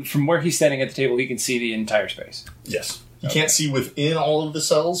he can, from where he's standing at the table, he can see the entire space? Yes. He can't see within all of the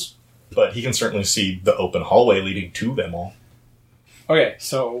cells, but he can certainly see the open hallway leading to them all. Okay,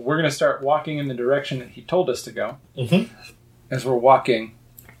 so we're going to start walking in the direction that he told us to go. Mm-hmm. As we're walking...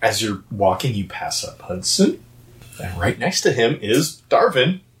 As you're walking, you pass up Hudson, and right next to him is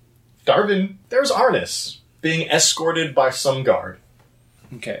Darvin. Darvin, there's Arnis, being escorted by some guard.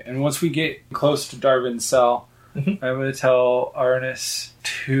 Okay, and once we get close to Darvin's cell, I'm going to tell Arnis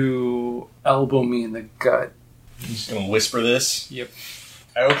to elbow me in the gut. I'm just going to whisper this. Yep.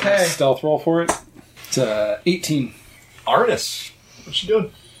 Okay. Stealth roll for it. It's 18. Arnis, what you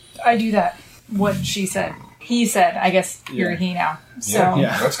doing? I do that. What she said. He said. I guess you're a he now. So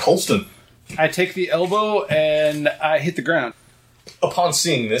Yeah. That's Colston. I take the elbow and I hit the ground. Upon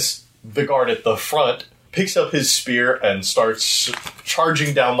seeing this, the guard at the front picks up his spear and starts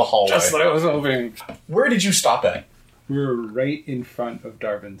charging down the hallway. Just what I was hoping. Where did you stop at? We were right in front of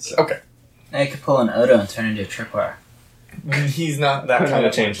Darvin's cell. Okay. I could pull an Odo and turn into a tripwire. He's not that kind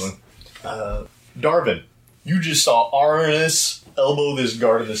of changeling. Darvin, you just saw Arnis elbow this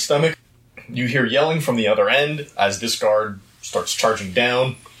guard in the stomach. You hear yelling from the other end as this guard starts charging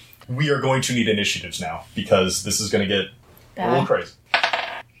down. We are going to need initiatives now, because this is going to get a little crazy.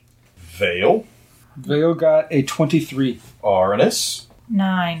 Vale. Vale got a 23. Arnis.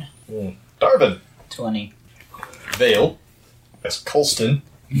 9. Darvin. 20. Vale, as Colston,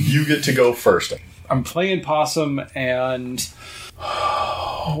 you get to go first. I'm playing possum and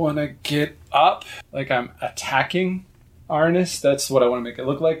when I get up, like I'm attacking Arnis. That's what I want to make it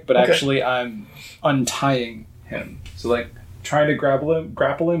look like. But Okay. actually, I'm untying him. So like trying to grapple him.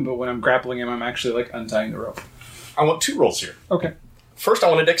 But when I'm grappling him, I'm actually like untying the rope. I want 2 rolls here. Okay. First, I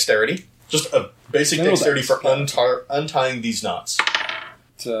want a dexterity. Just a basic Little dexterity dex. for untying these knots.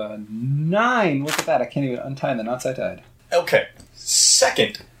 It's a 9. Look at that. I can't even untie the knots I tied. Okay.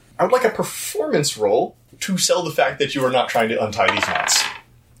 Second, I would like a performance roll to sell the fact that you are not trying to untie these knots.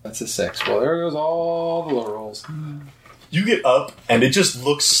 That's a 6. Well, there goes all the low rolls. You get up, and it just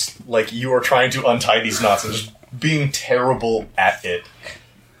looks like you are trying to untie these knots and just being terrible at it.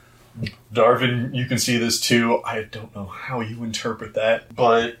 Darvin, you can see this too. I don't know how you interpret that,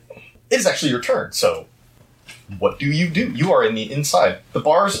 but it is actually your turn, so what do? You are in the inside. The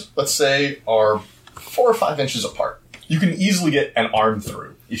bars, let's say, are 4 or 5 inches apart. You can easily get an arm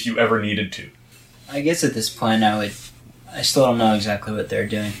through if you ever needed to. I guess at this point I still don't know exactly what they're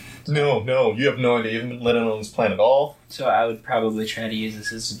doing. No, you have no idea. You haven't been let in on this plan at all. So I would probably try to use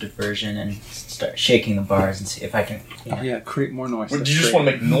this as a diversion and start shaking the bars and see if I can... You know. Oh, yeah, create more noise. Do you That's just great. want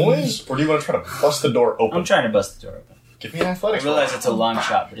to make noise, or do you want to try to bust the door open? I'm trying to bust the door open. Give me an I athletics realize roll. it's a long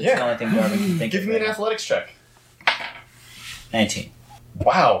shot, but it's Yeah. the only thing Darwin can think Give of me an right now. athletics check. 19.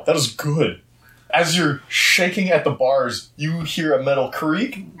 Wow, that is good. As you're shaking at the bars, you hear a metal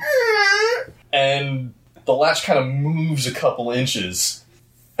creak, and the latch kind of moves a couple inches.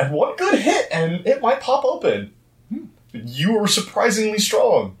 And one good hit, and it might pop open. You are surprisingly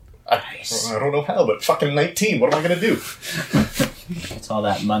strong. Nice. I don't know how, but fucking 19. What am I going to do? It's all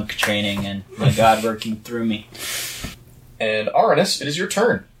that monk training and my god working through me. And Aranis, it is your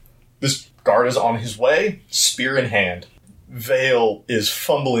turn. This guard is on his way, spear in hand. Vale is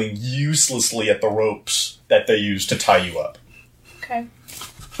fumbling uselessly at the ropes that they use to tie you up. Okay.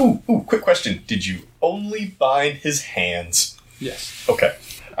 Ooh, quick question. Did you only bind his hands? Yes. Okay.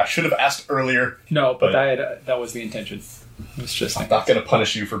 I should have asked earlier. No, but But- that was the intention. It was just I'm not going to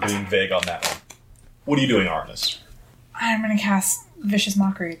punish you for being vague on that one. What are you doing, Aranis? I'm gonna cast Vicious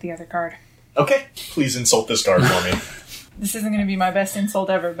Mockery at the other guard. Okay. Please insult this guard for me. This isn't gonna be my best insult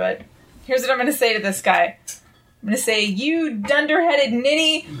ever, but here's what I'm gonna say to this guy. I'm gonna say, you dunder-headed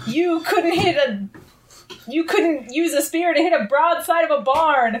ninny, you couldn't use a spear to hit a broadside of a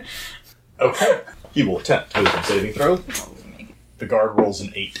barn. Okay. He will attempt a wisdom saving throw. The guard rolls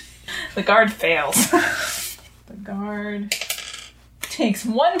an 8. The guard fails. The guard takes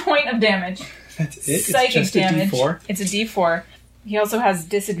 1 point of damage. That's it. Psychic it's just damage. A D4. It's a D4. He also has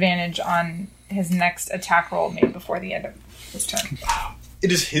disadvantage on his next attack roll made before the end of his turn.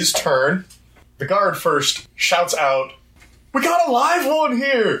 It is his turn. The guard first shouts out, "We got a live one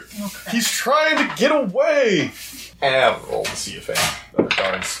here! He's trying to get away!" And I'll roll to see if any other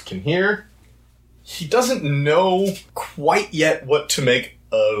guards can hear. He doesn't know quite yet what to make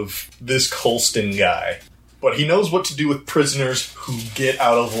of this Colston guy, but he knows what to do with prisoners who get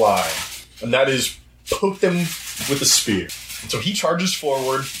out of line, and that is poke them with a spear. And so he charges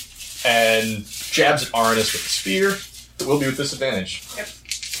forward and jabs at Aranis with the spear. It will be with disadvantage. Yep.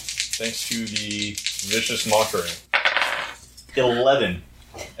 Thanks to the Vicious Mockery. 11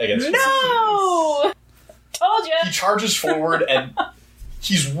 against No! Told ya! He charges forward and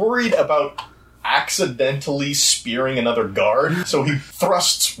he's worried about accidentally spearing another guard, so he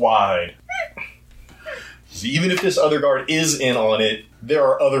thrusts wide. So even if this other guard is in on it, there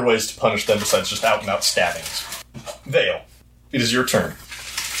are other ways to punish them besides just out-and-out stabbings. Vale, it is your turn.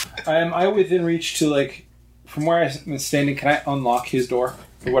 Am I within reach to, like, from where I'm standing, can I unlock his door?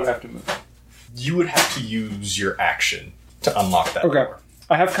 Or would I have to move? You would have to use your action to unlock that Okay. door.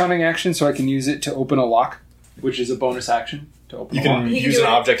 I have cunning action, so I can use it to open a lock, which is a bonus action to open You a can lock. He can use do an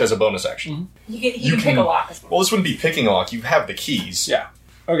it. object as a bonus action. He You can pick can- a lock as well. Well, this wouldn't be picking a lock. You have the keys. Yeah.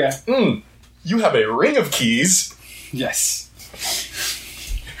 Okay. You have a ring of keys. Yes.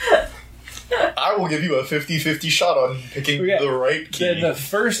 I will give you a 50-50 shot on picking Okay. the right key. Then the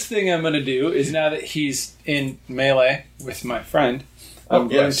first thing I'm going to do is, now that he's in melee with my friend, I'm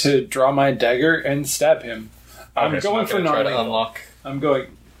going yes. to draw my dagger and stab him. I'm Okay, so going not for gonna try to non-lethal. unlock. I'm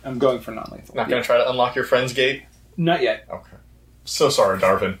going for non-lethal. Not Yeah. going to try to unlock your friend's gate. Not yet. Okay. So sorry,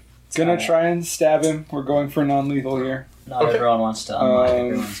 Darvin. Gonna try and stab him. We're going for non-lethal here. Not Okay. everyone wants to unlock Um,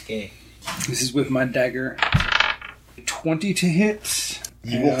 everyone's gate. This is with my dagger. 20 to hit.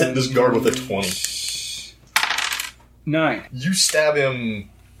 You will hit this guard with a 20. 9. You stab him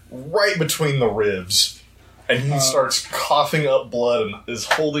right between the ribs, and he starts coughing up blood and is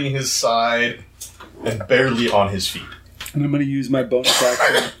holding his side and barely on his feet. And I'm going to use my bonus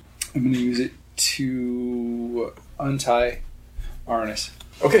action. I'm going to use it to untie Arnis.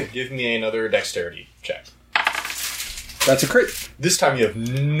 Okay, give me another dexterity check. That's a crit. This time you have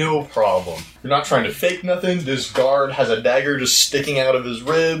no problem. You're not trying to fake nothing. This guard has a dagger just sticking out of his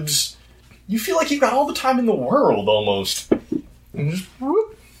ribs. You feel like you've got all the time in the world, almost. And just,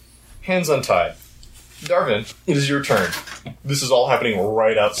 whoop, hands untied. Darvin, it is your turn. This is all happening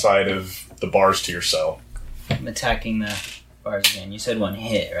right outside of the bars to your cell. I'm attacking the bars again. You said one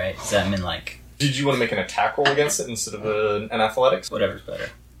hit, right? Does that mean Did you want to make an attack roll against it instead of an athletics? whatever's better?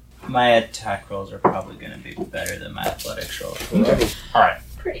 My attack rolls are probably going to be better than my athletics rolls. Okay. Alright,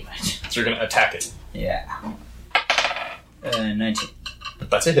 Pretty much. so you're going to attack it. Yeah. 19.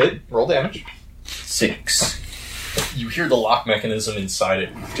 That's a hit. Roll damage. 6. You hear the lock mechanism inside it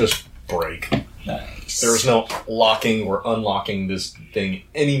just break. Nice. There's no locking or unlocking this thing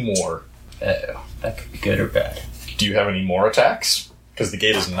anymore. Uh-oh. That could be good or bad. Do you have any more attacks? Because the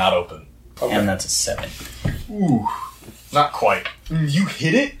gate is not open. And that's a 7. Ooh, not quite. You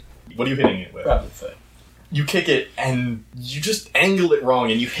hit it? What are you hitting it with? Probably foot. You kick it, and you just angle it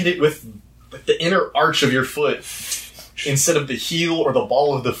wrong, and you hit it with the inner arch of your foot instead of the heel or the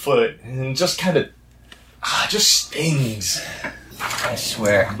ball of the foot, and it just kind of just stings. I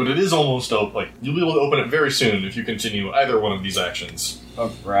swear. But it is almost open. Like, you'll be able to open it very soon if you continue either one of these actions.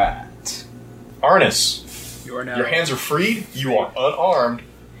 Alright. Arnis, You are now. your hands are freed. You are unarmed,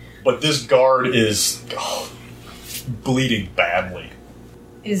 but this guard is bleeding badly.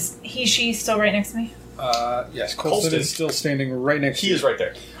 Is she still right next to me? Yes, Colston is still standing right next to He you is right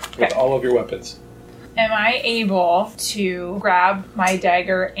there. with Okay. all of your weapons. Am I able to grab my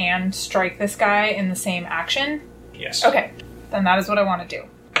dagger and strike this guy in the same action? Yes. Okay, then that is what I want to do.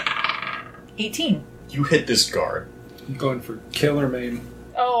 18. You hit this guard. I'm going for kill or maim.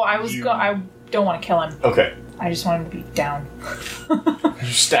 Oh, I don't want to kill him. Okay. I just want him to be down. You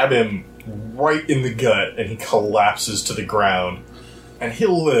stab him right in the gut, and he collapses to the ground. And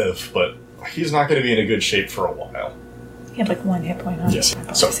he'll live, but he's not going to be in a good shape for a while. He had like 1 hit point on Yes.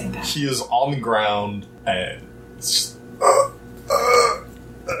 him. So Saying that. he is on the ground, and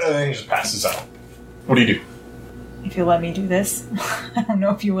then he just passes out. What do you do? If you let me do this, I don't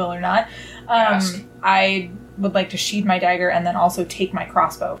know if you will or not. Ask. I would like to sheath my dagger and then also take my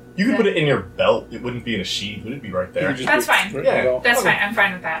crossbow. You can put it in your belt. It wouldn't be in a sheath. Would it be right there? That's fine. Yeah. That's Okay. fine. I'm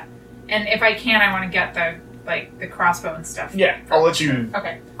fine with that. And if I can, I want to get the crossbow and stuff. Yeah, I'll let you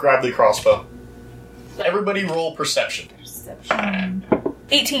Okay. grab the crossbow. Everybody roll perception. Perception.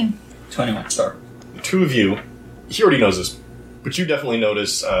 18. 21. Start. The two of you, he already knows this, but you definitely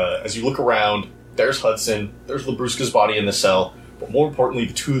notice as you look around, there's Hudson, there's Labruska's body in the cell, but more importantly,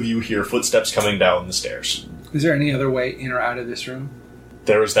 the two of you hear footsteps coming down the stairs. Is there any other way in or out of this room?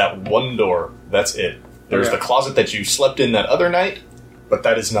 There is that one door. That's it. There's Okay. the closet that you slept in that other night, but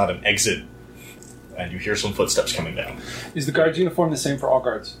that is not an exit. And you hear some footsteps coming down. Is the guard's uniform the same for all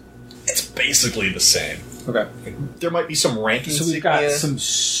guards? It's basically the same. Okay. There might be some ranking So we've got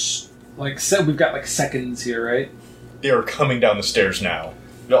insignia. we've got like seconds here, right? They are coming down the stairs now.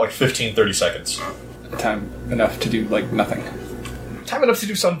 You've got like 15, 30 seconds. Time enough to do like nothing. Time enough to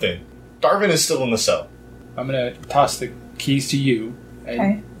do something. Darvin is still in the cell. I'm gonna toss the keys to you and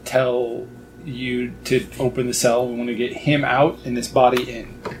Okay. tell you to open the cell. We want to get him out and this body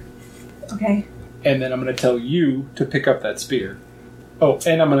in. Okay. And then I'm gonna tell you to pick up that spear. Oh,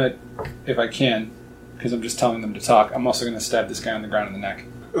 and I'm gonna, if I can, because I'm just telling them to talk, I'm also gonna stab this guy on the ground in the neck.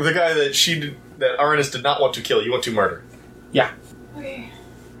 The guy that Arnis did not want to kill, you want to murder. Yeah. Okay.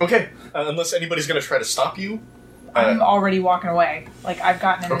 Okay, unless anybody's going to try to stop you. I'm already walking away. Like, I've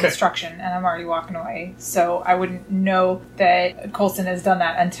gotten an Okay. instruction and I'm already walking away. So I wouldn't know that Colson has done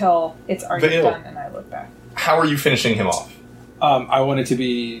that until it's already Vale. done and I look back. How are you finishing him off? I want it to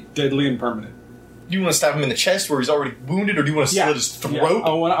be deadly and permanent. Do you want to stab him in the chest where he's already wounded, or do you want to slit his throat? Yeah.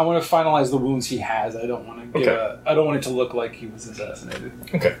 I want to finalize the wounds he has. I don't want to give Okay. I don't want it to look like he was assassinated.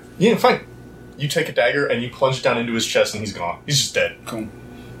 Okay. Yeah, fine. You take a dagger and you plunge it down into his chest and he's gone. He's just dead. Cool.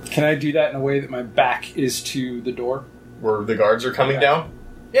 Can I do that in a way that my back is to the door? Where the guards are coming down?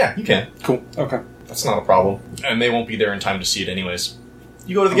 Yeah, you can. Cool. Okay. That's not a problem. And they won't be there in time to see it anyways.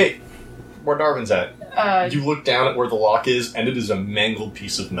 You go to the gate. Where Darvin's at. You look down at where the lock is, and it is a mangled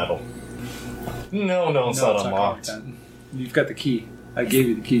piece of metal. No, it's not unlocked. like that. You've got the key. I gave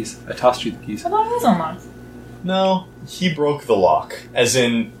you the keys. I tossed you the keys. I thought it was unlocked. No, he broke the lock. As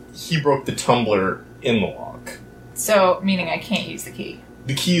in, he broke the tumbler in the lock. So, meaning I can't use the key.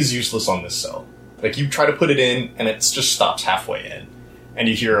 The key is useless on this cell. Like, you try to put it in, and it just stops halfway in. And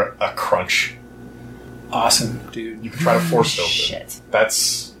you hear a crunch. Awesome, dude. You can try to force it open. Shit.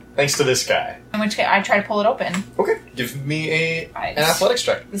 That's thanks to this guy. In which case, I try to pull it open. Okay, give me an athletics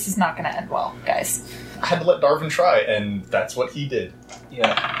check. This is not going to end well, guys. I had to let Darvin try, and that's what he did.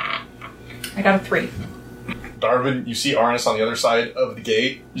 Yeah. I got a 3. Darvin, you see Arnis on the other side of the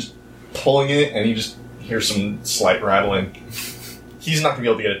gate, just pulling it, and you just hear some slight rattling. He's not going to be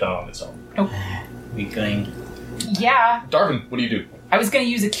able to get it done on his own. Nope. Weakling. Yeah. Darvin, what do you do? I was going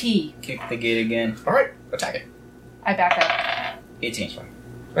to use a key. Kick the gate again. Alright, attack it. I back up. 18.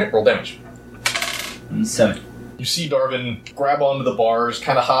 Alright, roll damage. 7. You see Darvin grab onto the bars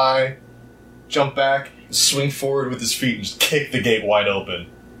kind of high, jump back, swing forward with his feet, and just kick the gate wide open.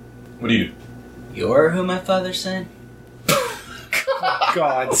 What do you do? You're who my father sent?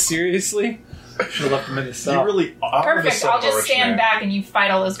 God, seriously? Should have left him in the cell. You really are Perfect. the son I'll of a just rich stand man. back and you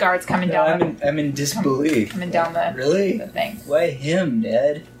fight all those guards coming down. I'm in disbelief. Coming down the Really? the thing. Why him,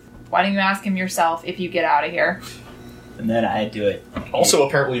 Dad? Why don't you ask him yourself if you get out of here? And then I do it. Also,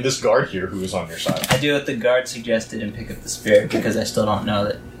 apparently, this guard here who is on your side. I do what the guard suggested and pick up the spear because I still don't know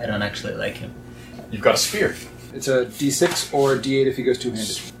that I don't actually like him. You've got a spear. It's a D6 or a D8 if he goes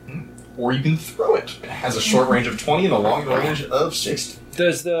two-handed. Or you can throw it. It has a short range of 20 and a long range of 60.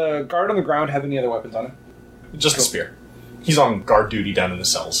 Does the guard on the ground have any other weapons on him? Just the spear. He's on guard duty down in the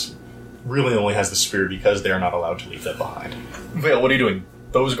cells. Really only has the spear because they are not allowed to leave that behind. Vale, what are you doing?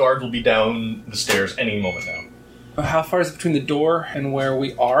 Those guards will be down the stairs any moment now. How far is it between the door and where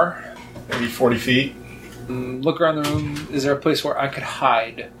we are? Maybe 40 feet. Look around the room. Is there a place where I could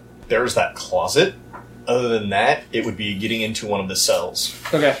hide? There's that closet. Other than that, it would be getting into one of the cells.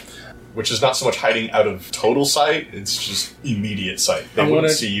 Okay. Which is not so much hiding out of total sight, it's just immediate sight. They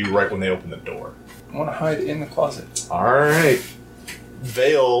wouldn't see you right when they open the door. I want to hide in the closet. Alright.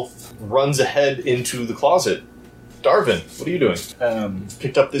 Vale runs ahead into the closet. Darvin, what are you doing?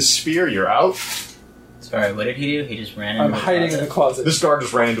 Picked up this spear, you're out. Sorry, what did he do? He just ran into I'm the hiding closet? in the closet. This guard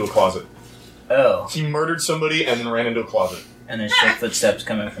just ran into a closet. Oh, He murdered somebody and then ran into a closet. and there's still footsteps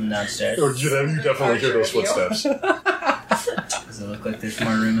coming from downstairs. Oh, you definitely hear those footsteps. Does it look like there's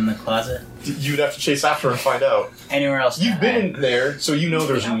more room in the closet? You'd have to chase after and find out. Anywhere else? to You've been hide? in there, so you know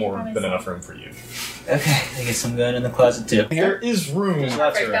there's more than enough room for you. Okay, I guess I'm going in the closet too. There is room. There's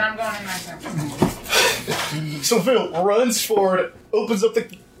lots of Perfect, then room. I'm going in my room. So Phil runs forward, opens up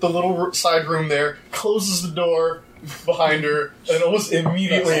the little side room there, closes the door behind her, and almost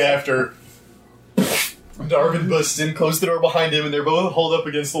immediately after, Darvin busts in, closed the door behind him, and they're both holed up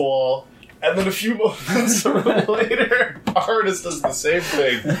against the wall. And then a few moments later, Arnis does the same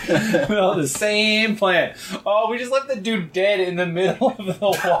thing. Well, the same plan. Oh, we just left the dude dead in the middle of the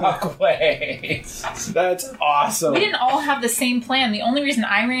walkway. That's awesome. We didn't all have the same plan. The only reason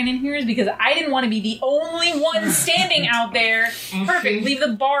I ran in here is because I didn't want to be the only one standing out there. Perfect. Leave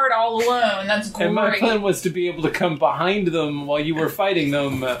the bard all alone. That's great. And my plan was to be able to come behind them while you were fighting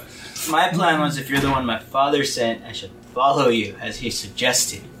them. My plan was if you're the one my father sent, I should follow you as he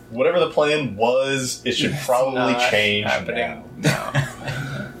suggested. Whatever the plan was, it should probably Not change happening. now.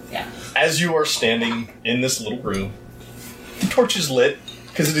 No. Yeah. As you are standing in this little room, the torch is lit,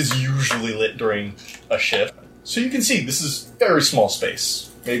 because it is usually lit during a shift. So you can see this is a very small space.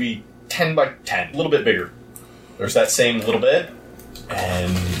 Maybe 10 by 10, a little bit bigger. There's that same little bed,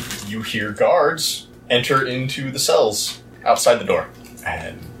 and you hear guards enter into the cells outside the door.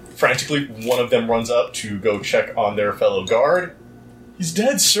 And frantically, one of them runs up to go check on their fellow guard. He's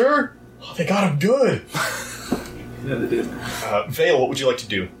dead, sir! Oh, they got him good! Yeah, they did. Vale, what would you like to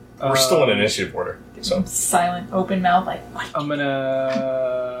do? We're still in initiative order. So Silent, open mouth, like, what? I'm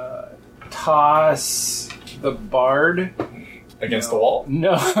gonna toss the bard. against the wall?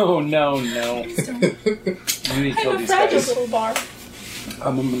 No. You need to kill I'm a these fragile guys. little bar.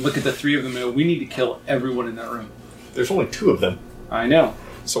 I'm gonna look at the three of them and go, we need to kill everyone in that room. There's only 2 of them. I know.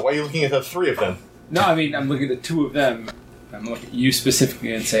 So why are you looking at the 3 of them? No, I mean, I'm looking at the 2 of them. I'm looking at you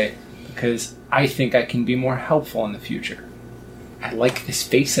specifically and say, because I think I can be more helpful in the future. I like this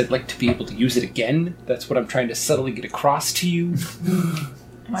face. I'd like to be able to use it again. That's what I'm trying to subtly get across to you.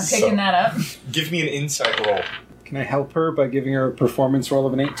 Am I picking that up? Give me an insight roll. Can I help her by giving her a performance roll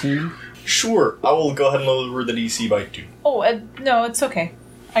of an 18? Sure, I will go ahead and lower the DC by 2. Oh, no, it's okay.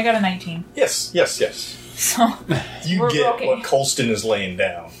 I got a 19. Yes. So, You We're get okay. what Colston is laying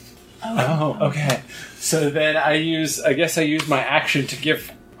down. Oh, okay. So then I use my action to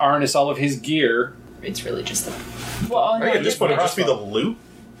give Arnis all of his gear. it's really just the... Well, no, At this point, it'll just be the loot.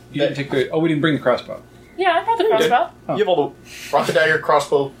 You didn't take the... Oh, we didn't bring the crossbow. Yeah, I brought the You did. crossbow. Oh. You have all the rocket dagger,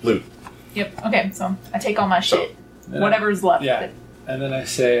 crossbow, loot. Yep, okay, so I take all my shit. Then Whatever's left. Yeah. And then I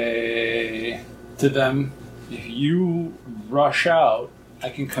say to them, if you rush out, I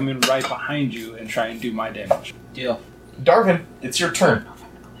can come in right behind you and try and do my damage. Deal. Darvin, it's your turn.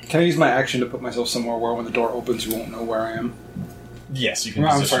 Can I use my action to put myself somewhere where when the door opens you won't know where I am? Yes, you can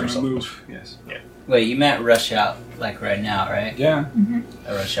I'm position sorry, my yourself. move. Yes. Wait, you meant rush out, like right now, right? Yeah.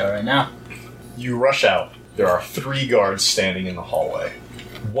 I rush out right now. You rush out. There are 3 guards standing in the hallway.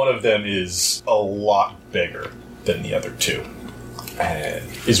 One of them is a lot bigger than the other 2. And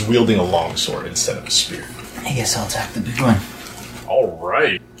is wielding a longsword instead of a spear. I guess I'll attack the big one.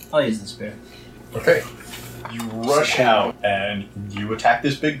 Alright. I'll use the spear. Okay. You rush out and you attack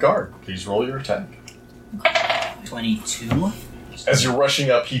this big guard. Please roll your attack. 22. As you're rushing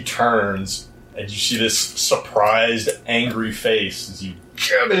up, he turns and you see this surprised, angry face as you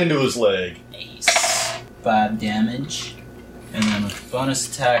jam it into his leg. Nice. 5 damage. And then with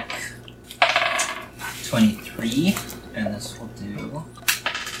bonus attack, 23. And this will do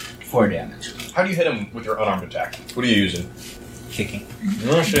 4 damage. How do you hit him with your unarmed attack? What are you using? Kicking.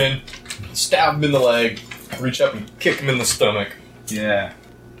 You rush in, stab him in the leg, reach up and kick him in the stomach. Yeah.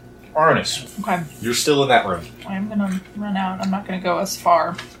 Arnis, Okay. you're still in that room. I'm gonna run out. I'm not gonna go as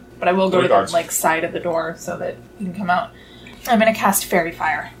far, but I will go Go to to the guards. side of the door so that you can come out. I'm gonna cast Fairy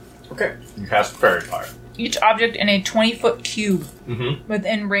Fire. Okay. You cast Fairy Fire. Each object in a 20-foot cube Mm-hmm.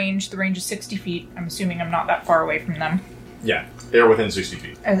 within range. The range is 60 feet. I'm assuming I'm not that far away from them. Yeah, they're within 60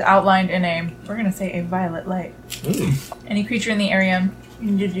 feet. As outlined in we're gonna say a violet light. Any creature in the area,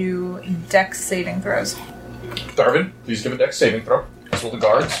 you need to do Dex saving throws. Darvin, please give a dex saving throw. As will the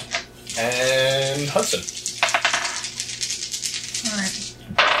guards. And Hudson. Alright.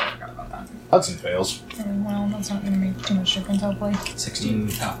 Forgot about that. Hudson fails. Well, that's not gonna make too much difference, hopefully. 16.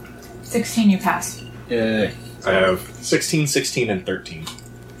 Oh. 16 you pass. Yeah. I have 16, 16, and 13.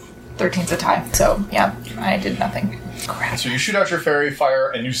 13's a tie, so yeah, I did nothing. Crap. So you shoot out your Fairy Fire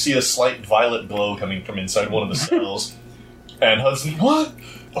and you see a slight violet glow coming from inside one of the cells. And Hudson, what?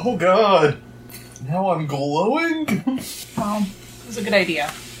 Oh god! Now I'm glowing? Well, it was a good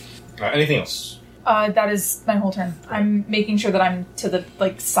idea. Anything else? That is my whole turn. I'm making sure that I'm to the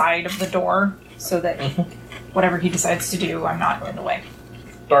side of the door so that whatever he decides to do, I'm not in the way.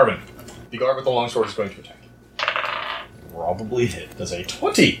 Darvin, the guard with the longsword is going to attack. Probably hit. Does a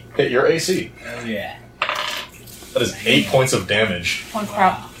 20 hit your AC? Oh, yeah. That is 8 points of damage. Oh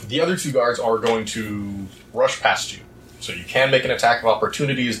crap. The other 2 guards are going to rush past you. So you can make an attack of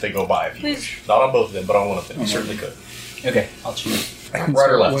opportunity as they go by if you Please. wish. Not on both of them, but on one of them. You certainly could. Okay, I'll choose. Right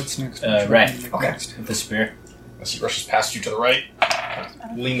or left? What's next? Right. Okay. With the spear. As he rushes past you to the right,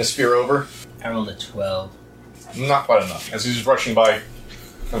 lean the spear over. I rolled a 12. Not quite enough. As he's rushing by,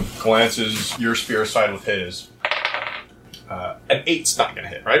 glances your spear aside with his. An 8's not going to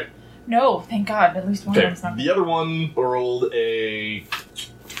hit, right? No, thank God. At least one of Okay. them's not. The other one rolled a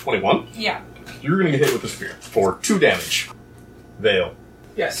 21. Yeah. You're going to get hit with the spear for 2 damage. Vale,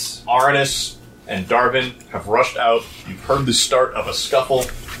 Yes. Arnis, and Darvin have rushed out. You've heard the start of a scuffle.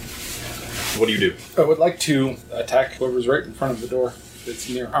 What do you do? I would like to attack whoever's right in front of the door that's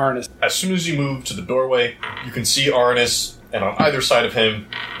near Arnis. As soon as you move to the doorway, you can see Arnis, and on either side of him,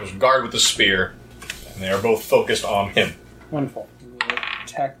 there's a guard with a spear, and they are both focused on him. Wonderful. We'll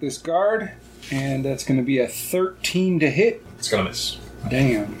attack this guard, and that's going to be a 13 to hit. It's going to miss.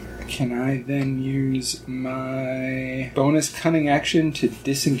 Damn. Can I then use my bonus cunning action to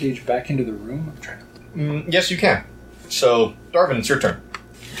disengage back into the room? I'm trying to... Yes, you can. So, Darvin, it's your turn.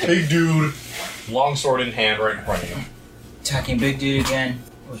 Big dude, longsword in hand right in front of you. Attacking big dude again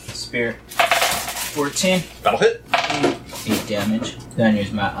with the spear. 14. That'll hit. 8 damage. Then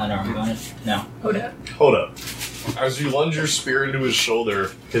use my unarmed bonus. No. Hold up. Hold up. As you lunge your spear into his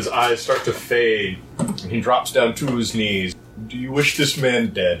shoulder, his eyes start to fade, and he drops down to his knees. Do you wish this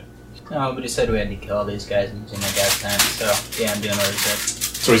man dead? No, but he said we had to kill all these guys in my dad's time, so yeah, I'm doing what he said.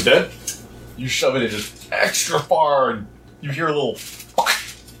 So he's dead? You shove it in just extra far, and you hear a little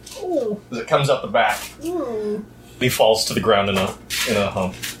as it comes up the back. He falls to the ground in a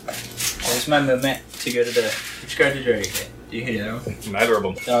hump. There's my movement to go to the... Which guard did you already hit? Did you hit the other one? Neither of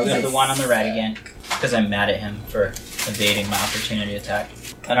them. The one on the right again, because I'm mad at him for evading my opportunity attack.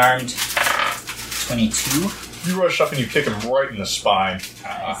 Unarmed, 22. You rush up and you kick him right in the spine.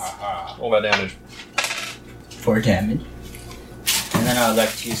 All that damage. 4 damage. And then I would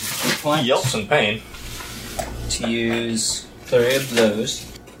like to use a key point He yelps in pain. to use Flurry of Blows.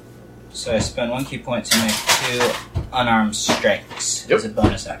 So I spend 1 key point to make 2 unarmed strikes as a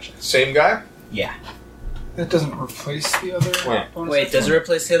bonus action. Same guy? Yeah. That doesn't replace the other bonus Wait, action? does it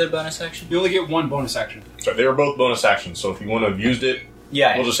replace the other bonus action? You only get 1 bonus action. So they were both bonus actions, so if you want to have used it,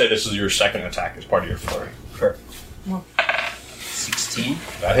 Yeah. we'll just say this is your second attack as part of your flurry. Perfect. 16.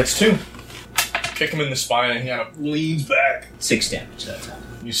 That hits 2. Kick him in the spine and he kind of leans back. 6 damage that time.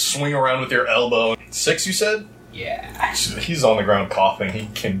 You swing around with your elbow. 6, you said? Yeah. He's on the ground coughing. He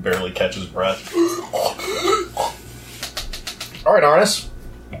can barely catch his breath. Alright, Arnis.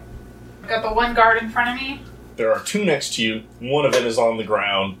 Got the one guard in front of me. There are two next to you. One of them is on the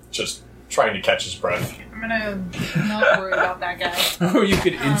ground, just trying to catch his breath. I'm gonna not worry about that guy. Or you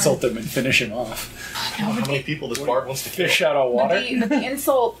could insult him and finish him off. How many people this bard wants to kill? Fish out of water. But the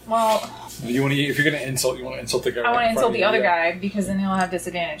insult, well, You want to, if you're going to insult, you want to insult the guy. I want right to in front insult of the you, other yeah. guy because then he'll have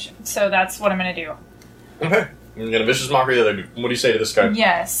disadvantage. So that's what I'm gonna do. Okay. You're gonna vicious mockery the other dude. What do you say to this guy?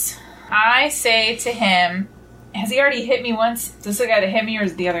 Yes. I say to him, has he already hit me once? Is this the guy that hit me or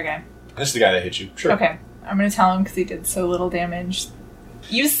is it the other guy? This is the guy that hit you. Sure. Okay. I'm gonna tell him because he did so little damage.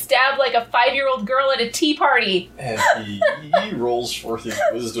 You stabbed like a 5-year-old girl at a tea party. And he rolls for his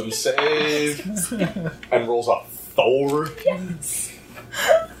wisdom save. And rolls a 4. Yes.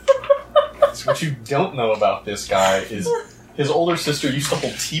 So what you don't know about this guy is his older sister used to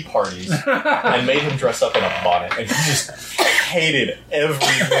hold tea parties and made him dress up in a bonnet. And he just hated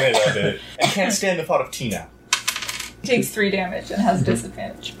every minute of it. And can't stand the thought of tea now. Takes 3 damage and has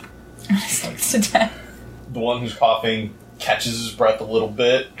disadvantage. Slides to 10. The one who's coughing catches his breath a little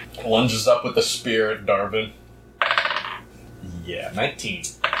bit, lunges up with the spear at Darvin. Yeah, 19.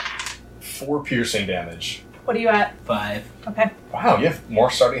 4 piercing damage. What are you at? 5. Okay. Wow, you have more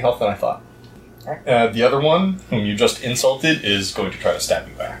starting health than I thought. The other one, whom you just insulted, is going to try to stab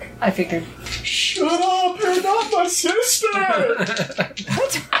you back. I figured. Shut up! You're not my sister!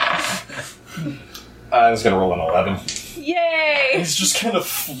 He's going to roll an 11. Yay! He's just kind of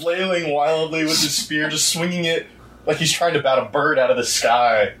flailing wildly with his spear, just swinging it like he's trying to bat a bird out of the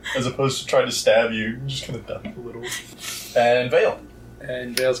sky, as opposed to trying to stab you. You're just going to duck a little. And Vale.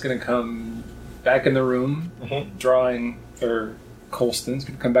 And Vale's going to come back in the room, drawing, or Colston's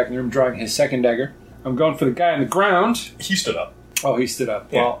going to come back in the room drawing his second dagger. I'm going for the guy on the ground. He stood up. Oh, he stood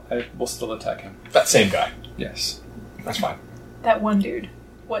up. Yeah. Well, I will still attack him. That same guy. Yes. That's fine. That one dude.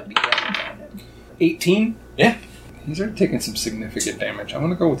 What beat that? 18? Yeah. He's already taken some significant damage. I'm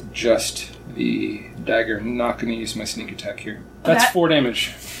going to go with just the dagger. I'm not going to use my sneak attack here. That's 4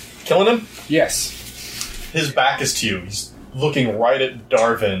 damage. Killing him? Yes. His back is to you. He's looking right at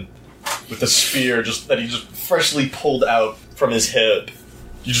Darvin with the spear that he just freshly pulled out from his hip.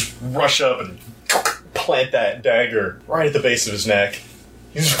 You just rush up and plant that dagger right at the base of his neck.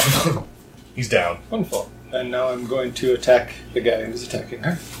 He's down. Wonderful. And now I'm going to attack the guy who's attacking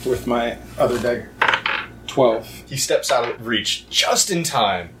her with my other dagger. 12. He steps out of reach just in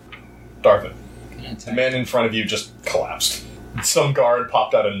time. Darvin, the man in front of you just collapsed. Some guard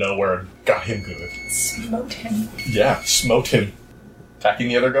popped out of nowhere and got him good. Smote him. Yeah, smote him. Attacking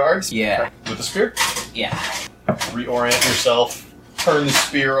the other guards? Yeah. With the spear? Yeah. Reorient yourself. Turn the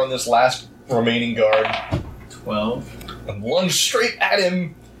spear on this last remaining guard. 12. And lunge straight at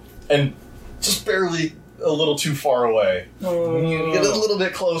him. And just barely a little too far away. You get a little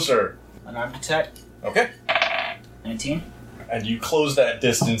bit closer. Unarmed attack. Okay. 19. And you close that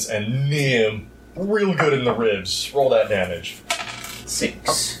distance and knee him real good in the ribs. Roll that damage.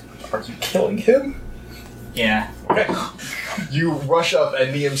 6. Are you killing him? Yeah. Okay. You rush up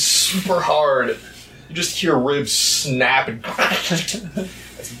and knee him super hard. You just hear ribs snap and it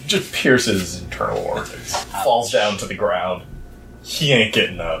just pierces his internal organs. Falls down to the ground. He ain't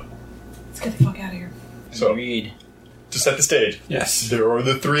getting up. Let's get the fuck out of here. So, Agreed. to set the stage, Yes. there are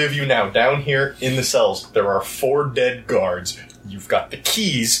the 3 of you now down here in the cells. There are 4 dead guards. You've got the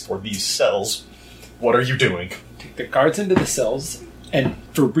keys for these cells. What are you doing? Take the guards into the cells and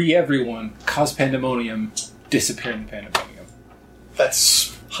free everyone, cause pandemonium, disappear in the pandemonium.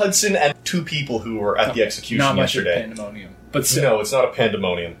 That's Hudson and 2 people who were at the execution Not much of yesterday. pandemonium. But still, No, it's not a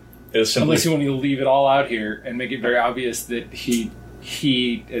pandemonium. It is simply... unless you want to leave it all out here and make it very obvious that he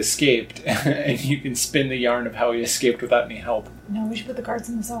escaped, and you can spin the yarn of how he escaped without any help. No, we should put the guards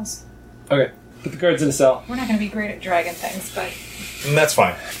in the cells. Okay, put the guards in the cell. We're not going to be great at dragon things, but... And that's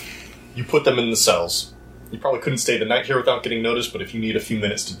fine. You put them in the cells. You probably couldn't stay the night here without getting noticed, but if you need a few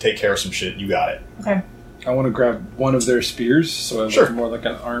minutes to take care of some shit, you got it. Okay. I want to grab one of their spears, so I Sure. look more like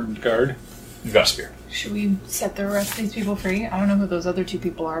an armed guard. You've got a spear. Should we set the rest of these people free? I don't know who those other 2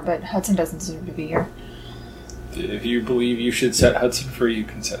 people are, but Hudson doesn't deserve to be here. If you believe you should set Hudson free, you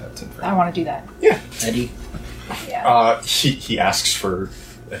can set Hudson free. I want to do that. Yeah. Eddie. Yeah. He asks for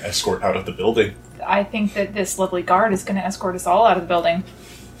an escort out of the building. I think that this lovely guard is going to escort us all out of the building.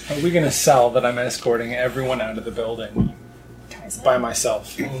 Are we going to sell that I'm escorting everyone out of the building Tie us by up.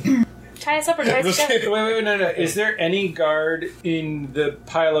 myself? Tie us up or tie us down. Wait, no. Is there any guard in the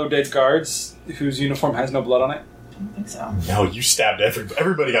pile of dead guards whose uniform has no blood on it? I don't think so. No, you stabbed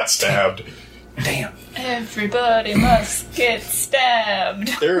everybody got stabbed. Damn. Everybody must get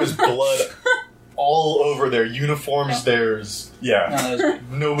stabbed. There is blood all all over their uniforms. There's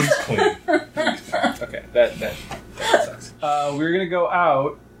nobody's clean. Okay, that sucks. We're gonna go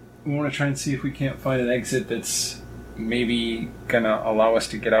out. We want to try and see if we can't find an exit that's maybe gonna allow us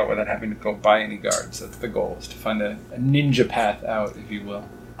to get out without having to go by any guards. That's the goal, is to find a ninja path out, if you will.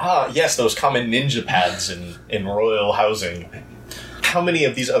 Ah, yes, those common ninja paths in royal housing. How many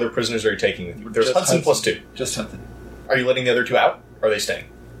of these other prisoners are you taking with you? There's Just Hudson plus 2. Just Hudson. Are you letting the other 2 out? Or are they staying?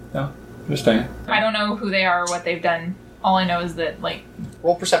 No, they're staying. I don't know who they are or what they've done. All I know is that, like...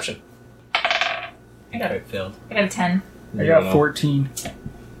 Roll perception. I got failed. a 10. I got 14.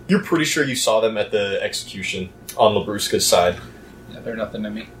 You're pretty sure you saw them at the execution on Labrusca's side. Yeah, they're nothing to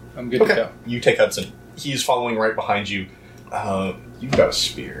me. I'm good to go. You take Hudson. He's following right behind you. You've got a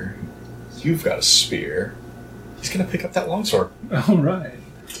spear. You've got a spear. He's going to pick up that longsword. All right.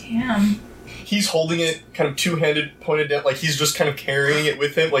 Damn. He's holding it kind of two-handed, pointed down, like he's just kind of carrying it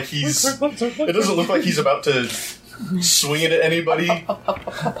with him. Like he's... It doesn't look like he's about to swing it at anybody,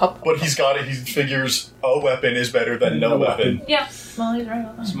 but he's got it. He figures a weapon is better than no weapon. Yeah, well, he's right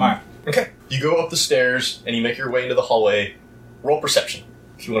about that. Smart. Okay. You go up the stairs, and you make your way into the hallway. Roll perception.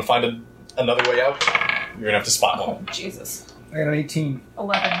 If you want to find another way out, you're going to have to spot one. Oh, Jesus. I got an 18.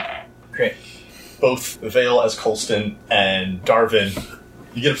 11. Great. Both Vale as Colston and Darvin,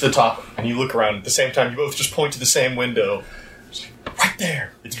 you get up to the top and you look around at the same time. You both just point to the same window. It's like, right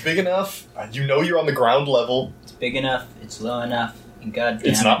there. It's big enough. You know you're on the ground level. It's big enough. It's low enough. And goddamn,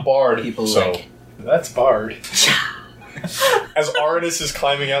 It's not barred. people so like it. That's barred. as Arnis is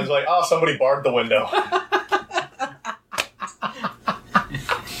climbing out, he's like, somebody barred the window.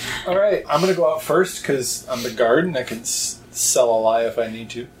 All right, I'm going to go out first because I'm the guard and I can sell a lie if I need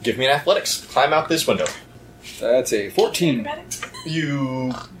to. Give me an athletics. Climb out this window. That's a 14.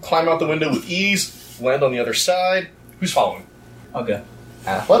 You climb out the window with ease, land on the other side. Who's following? I'll go.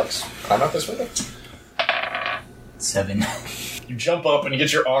 Athletics. Climb out this window. 7. You jump up and you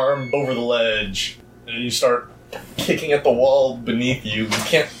get your arm over the ledge, and you start kicking at the wall beneath you. You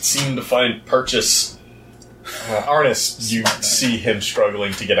can't seem to find purchase. Arnis, you see him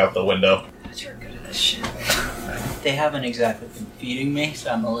struggling to get out the window. You're good at this shit. They haven't exactly been feeding me,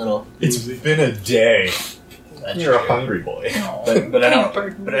 so I'm a little. It's been a day. That's You're a true. hungry boy. But I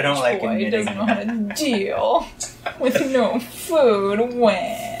don't like Boy admitting doesn't know how to deal with no food.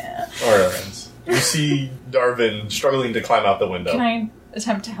 Wah. Alright. You see Darvin struggling to climb out the window. Can I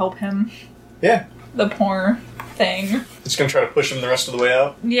attempt to help him? Yeah. The poor thing. Just gonna try to push him the rest of the way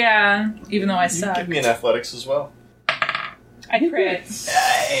out. Yeah, even though I You suck. give me an athletics as well. I crit.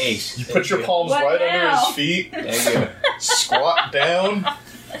 Nice. You put your palms What right now? under his feet, There you go. squat down,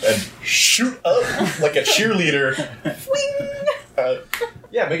 and shoot up like a cheerleader.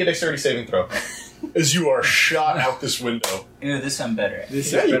 Yeah, make a dexterity saving throw. As you are shot out this window. Ooh, this one better.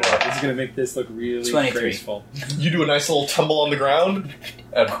 This Yeah, is you better. are. This is going to make this look really 23. graceful. You do a nice little tumble on the ground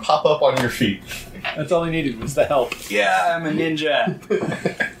and pop up on your feet. That's all I needed was the help. Yeah, I'm a ninja.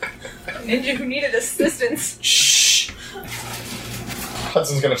 Ninja who needed assistance. Shh.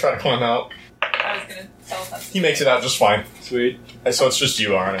 Hudson's gonna try to climb out. I was gonna tell him. He makes it out just fine. Sweet. And so it's just you,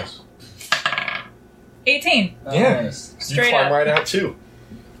 Arnis. 18. Oh, Yeah. nice. You Straight climb up. right out too.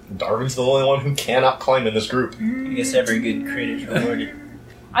 Darvin's the only one who cannot climb in this group. I guess every good crit is rewarded.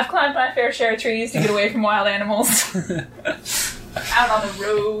 I've climbed my fair share of trees to get away from wild animals. Out on the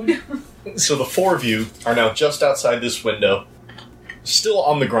road. So the four of you are now just outside this window, still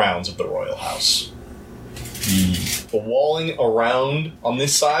on the grounds of the royal house. The walling around on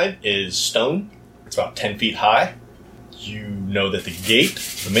this side is stone. It's about 10 feet high. You know that the gate,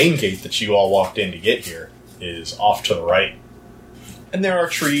 the main gate that you all walked in to get here, is off to the right. And there are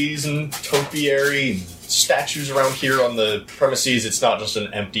trees and topiary and statues around here on the premises. It's not just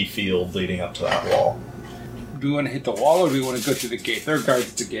an empty field leading up to that wall. Do we want to hit the wall or do we want to go through the gate? There are guards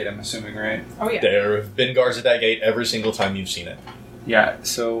at the gate, I'm assuming, right? Oh yeah. There have been guards at that gate every single time you've seen it. Yeah,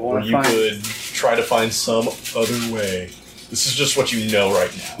 so Or want to you find... could try to find some other way. This is just what you know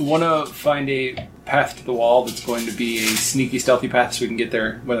right now. want to find a path to the wall that's going to be a sneaky, stealthy path so we can get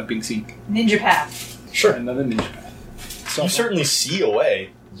there without being seen. Ninja path. Sure. Another ninja path. So You certainly see a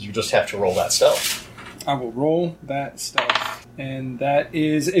way. You just have to roll that stealth. I will roll that stealth. And that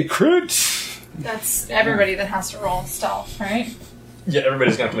is a crit! That's everybody that has to roll stealth, right? Yeah,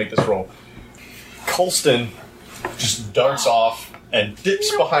 everybody's going to have to make this roll. Colston just darts off and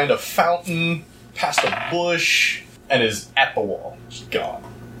dips behind a fountain, past a bush, and is at the wall. Just gone.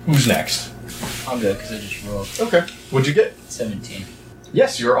 Who's next? I'll go because I just rolled Okay. What'd you get? 17.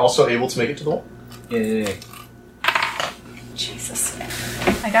 Yes, you're also able to make it to the wall. Yeah. Jesus.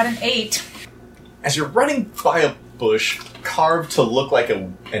 I got an 8. As you're running by a bush, carved to look like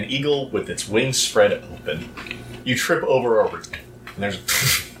an eagle with its wings spread open. You trip over a root, and there's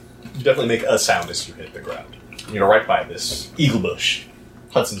you definitely make a sound as you hit the ground. You're right by this eagle bush.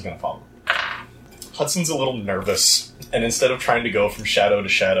 Hudson's gonna follow. Hudson's a little nervous, and instead of trying to go from shadow to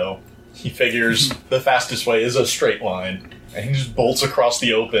shadow, he figures the fastest way is a straight line, and he just bolts across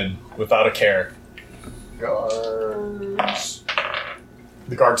the open without a care. Guards.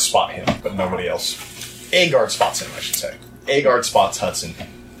 The guards spot him, but nobody else. A guard spots him, I should say. A guard spots Hudson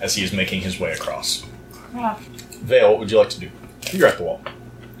as he is making his way across. Yeah. Vale, what would you like to do? You're at the wall.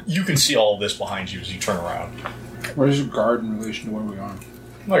 You can see all of this behind you as you turn around. Where is your guard in relation to where we are?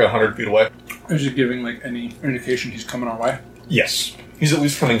 Like 100 feet away. Is it giving like any indication he's coming our way? Yes. He's at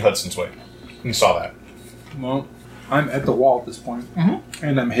least coming Hudson's way. You saw that. Well, I'm at the wall at this point,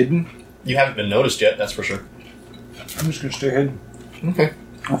 and I'm hidden. You haven't been noticed yet, that's for sure. I'm just gonna stay hidden. Okay.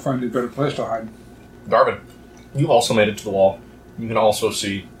 I'll find a better place to hide. Darvin, you also made it to the wall. You can also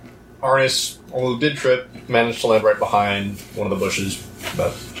see Arnis, although did trip, managed to land right behind one of the bushes,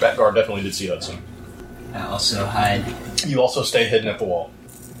 but that guard definitely did see Hudson. I also hide. You also stay hidden at the wall.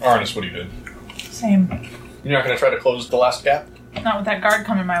 Arnis, what are you doing? Same. You're not going to try to close the last gap? Not with that guard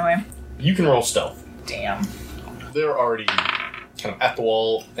coming my way. You can roll stealth. Damn. They're already kind of at the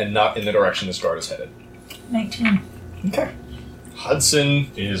wall and not in the direction this guard is headed. 19. Okay.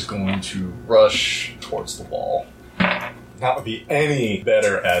 Hudson is going to rush towards the wall. Not be any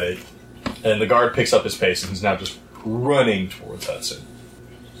better at it. And the guard picks up his pace and he's now just running towards Hudson.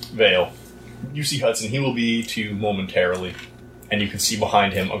 Vale, you see Hudson. He will be to you momentarily. And you can see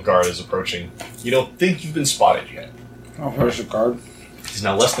behind him a guard is approaching. You don't think you've been spotted yet. Oh, where's the guard? He's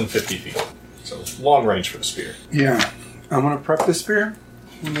now less than 50 feet. So long range for the spear. Yeah. I'm gonna prep the spear.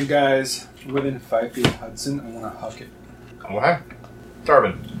 When the guy's within 5 feet of Hudson, I wanna huck it. Okay.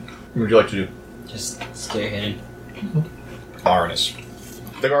 Darvin, what would you like to do? Just stay hidden. Arnis.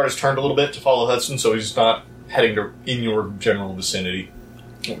 The guard has turned a little bit to follow Hudson, so he's not heading to in your general vicinity.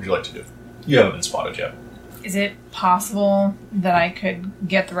 What would you like to do? You haven't been spotted yet. Is it possible that I could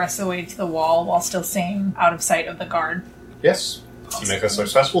get the rest of the way to the wall while still staying out of sight of the guard? Yes. You make a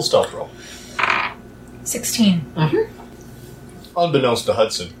successful stealth roll. 16. Unbeknownst to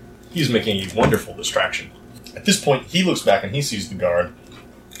Hudson, he's making a wonderful distraction. At this point, he looks back and he sees the guard.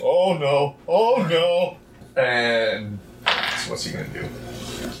 Oh no! Oh no! And so what's he going to do?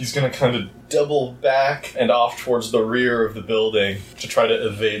 He's going to kind of double back and off towards the rear of the building to try to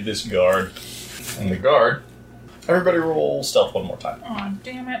evade this guard. And the guard... Everybody roll stealth one more time. Aw,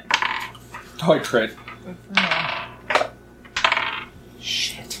 damn it. Oh, I crit. Good for you.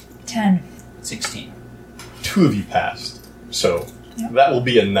 Shit. 10. 16. 2 of you passed. So that will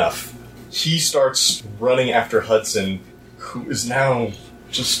be enough. He starts running after Hudson, who is now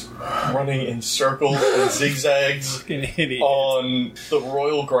just running in circles and zigzags on the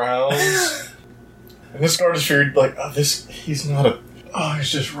royal grounds. And this guard is figured like, he's not a... Oh,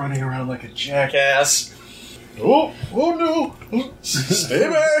 he's just running around like a jackass. Oh no! Stay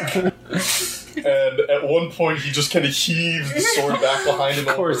back! And at one point, he just kind of heaves the sword back behind him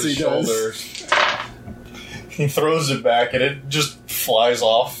over his shoulder. He throws it back, and it just flies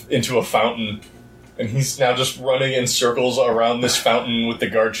off into a fountain. And he's now just running in circles around this fountain with the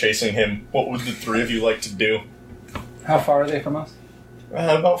guard chasing him. What would the 3 of you like to do? How far are they from us?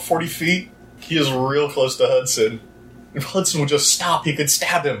 About 40 feet. He is real close to Hudson. If Hudson would just stop, he could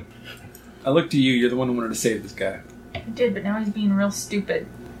stab him. I look to you. You're the one who wanted to save this guy. I did, but now he's being real stupid.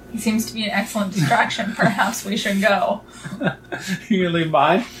 He seems to be an excellent distraction. Perhaps we should go. You gonna leave him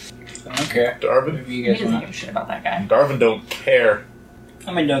behind? I don't care. Darvin? Maybe you He guys doesn't want. give a shit about that guy. Darvin don't care.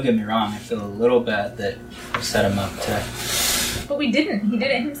 I mean, don't get me wrong. I feel a little bad that we set him up to. But we didn't. He did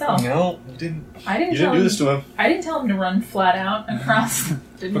it himself. No, you didn't. I didn't You tell didn't do him. this to him. I didn't tell him to run flat out across.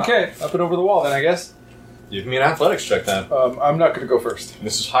 Didn't Okay, up and over the wall then, I guess. Give me an athletics check then. I'm not gonna go first.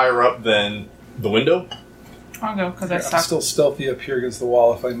 This is higher up than the window. I'll go because I I'm suck. still stealthy up here against the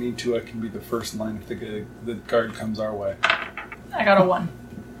wall. If I need to, I can be the first line if the guard comes our way. I got a 1.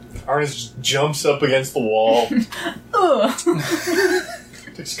 Arnis just jumps up against the wall, Ugh.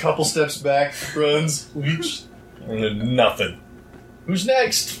 takes a couple steps back, runs, leaps, and then nothing. Who's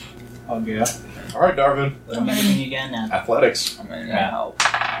next? I'll go. Alright, Darvin. What am I doing again now? Athletics. I'm gonna Yeah. help.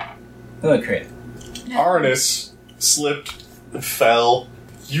 Oh, crit. Arnis slipped, fell.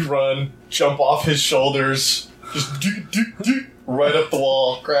 You run, jump off his shoulders, just right up the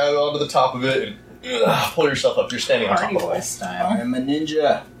wall, grab onto the top of it, and pull yourself up. You're standing on top Party of the boy wall. style. I'm a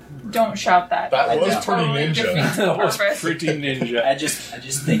ninja. Don't shout that. That was That pretty totally ninja. defeats the That was purpose. pretty ninja. I just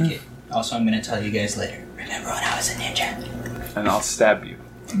think it. Also, I'm gonna tell you guys later. Remember when I was a ninja? And I'll stab you.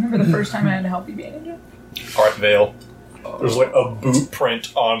 Remember the first time I had to help you be a ninja? Alright, Vale. There's like a boot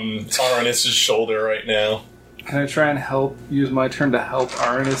print on Aranis' shoulder right now. Can I try and use my turn to help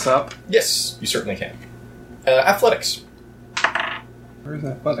Aranis up? Yes, you certainly can. Athletics. Where's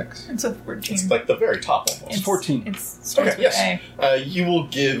athletics? It's a 14. It's like the very top almost. It's 14. It starts Okay, with yes. A. You will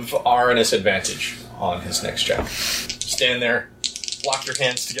give Aranis advantage on his next check. Stand there, lock your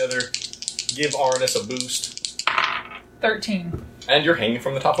hands together, give Aranis a boost. 13. And you're hanging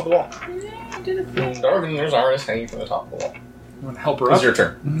from the top of the wall. Yeah, I did it. Darwin, there's Aranis hanging from the top of the wall. You want to help her It's up? your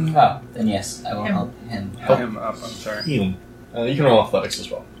turn. Oh, then yes, I will Him. help him. Help him up, I'm sorry. You can roll athletics as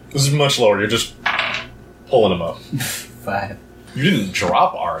well. This is much lower. You're just pulling him up. 5. You didn't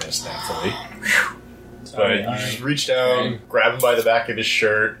drop Aranis, thankfully. But you just reach down, grab him by the back of his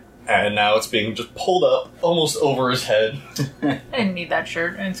shirt, and now it's being just pulled up almost over his head. I didn't need that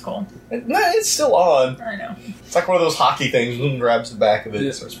shirt, and it's cool. Nah, it's still on. I know. It's like one of those hockey things. One grabs the back of it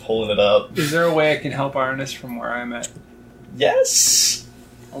and starts pulling it up. Is there a way I can help Aranis from where I'm at? Yes.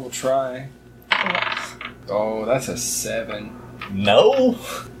 I will try. Oh, that's a 7. No.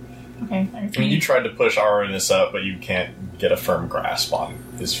 Okay. I mean, you tried to push Aranis up, but you can't get a firm grasp on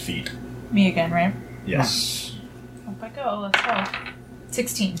his feet. Me again, right? Yes. Up I go. Let's go.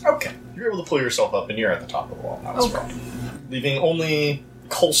 16. Okay. You're able to pull yourself up, and you're at the top of the wall now as Okay. well. Leaving only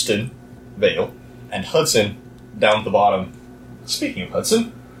Colston, Vale, and Hudson down at the bottom. Speaking of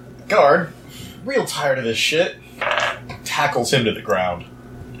Hudson, the guard, real tired of this shit, tackles him to the ground.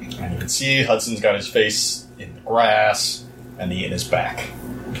 And you can see Hudson's got his face in the grass and in his back.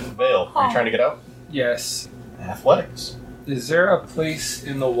 Vale, are you trying to get out? Yes. Athletics. Is there a place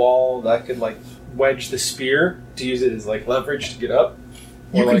in the wall that could, like, wedge the spear to use it as, like, leverage to get up?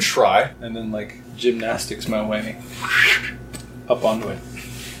 You Or, can like, try. and then, like, gymnastics my way up onto it.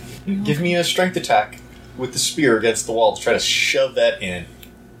 Give me a strength attack with the spear against the wall to try to shove that in.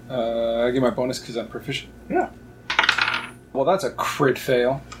 I get my bonus because I'm proficient. Yeah. Well, that's a crit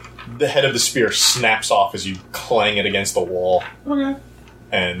fail. The head of the spear snaps off as you clang it against the wall, Okay.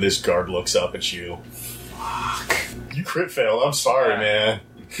 and this guard looks up at you. Fuck. You crit failed. I'm sorry, man.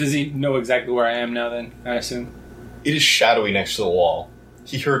 Does he know exactly where I am now, then, I assume? It is shadowy next to the wall.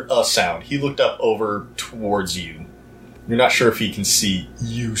 He heard a sound. He looked up over towards you. You're not sure if he can see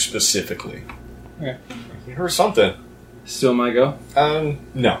you specifically. Okay. He heard something. Still my go?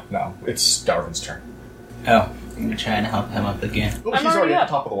 No. It's Darwin's turn. Oh, I'm gonna try and help him up again. Oh, I'm he's already already at up.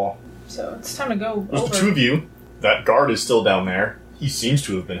 the top of the wall. So it's time to go There's over. the two of you. That guard is still down there. He seems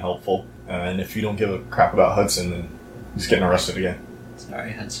to have been helpful. And if you don't give a crap about Hudson, then he's getting arrested again.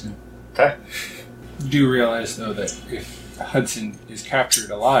 Sorry, Hudson. Okay. Do realize, though, that if Hudson is captured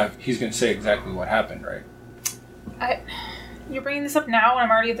alive, he's going to say exactly what happened, right? You're bringing this up now when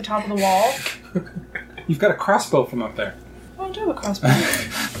I'm already at the top of the wall? You've got a crossbow from up there. Oh, I do have a crossbow.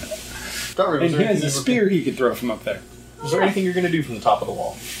 Darwin, And he has a spear he could throw from up there. Is there anything you're going to do from the top of the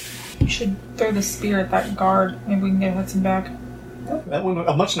wall? You should throw the spear at that guard. Maybe we can get Hudson back. That went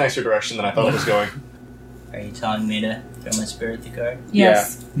a much nicer direction than I thought it was going. Are you telling me to throw my spear at the guard?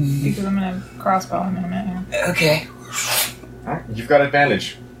 Yes. Because I'm going to crossbow him in a minute. Yeah. Okay. Alright, you've got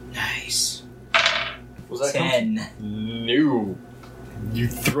advantage. Nice. Was that 10. No. You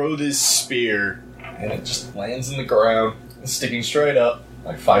throw this spear, and it just lands in the ground, sticking straight up,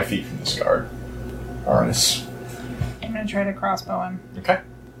 like 5 feet from this guard. Aranis. I'm going to try to crossbow him. Okay.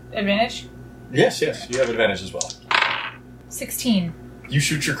 Advantage? Yes, you have advantage as well. 16. You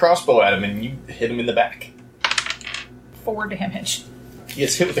shoot your crossbow at him, and you hit him in the back. 4 damage. He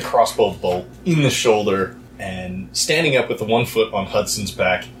gets hit with a crossbow bolt in the shoulder, and standing up with the 1 foot on Hudson's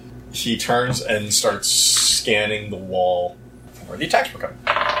back, he turns and starts scanning the wall where the attacks were coming.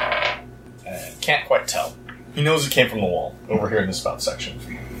 And can't quite tell. He knows it came from the wall, over here in this spout section.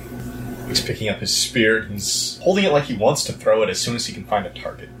 He's picking up his spear, and he's holding it like he wants to throw it as soon as he can find a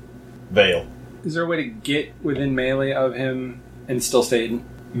target. Vale. Is there a way to get within melee of him and still stay hidden?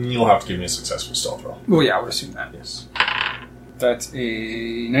 You'll have to give me a successful stealth roll. Well, yeah, I would assume that. Yes. That's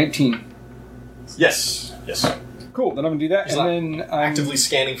a 19. Yes. Cool, then I'm going to do that. He's and then I'm Actively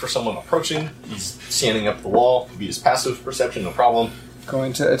scanning for someone approaching. He's scanning up the wall. Be his passive perception, no problem.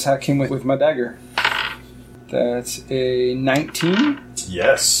 going to attack him with my dagger. That's a 19.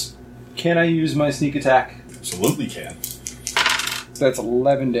 Yes. Can I use my sneak attack? Absolutely can. That's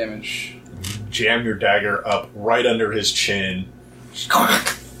 11 damage. Jam your dagger up right under his chin.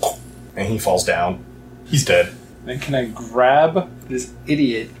 And he falls down. He's dead. And can I grab this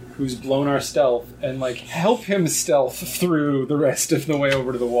idiot who's blown our stealth and, like, help him stealth through the rest of the way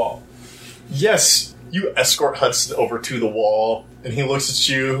over to the wall? Yes! You escort Hudson over to the wall, and he looks at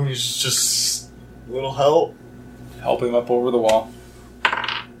you, and he's just... little help? Help him up over the wall.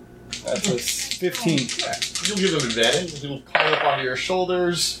 That's a 15. Yeah, you'll give him advantage. He'll climb up onto your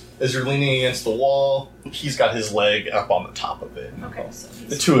shoulders as you're leaning against the wall. He's got his leg up on the top of it. Okay, so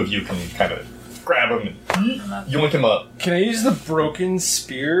The two of you can kind of grab him and yoink him up. Can I use the broken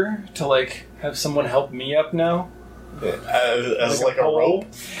spear to, like, have someone help me up now? As like a rope,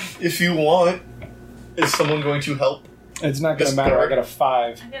 if you want. Is someone going to help? It's not going This to matter. guard? I got a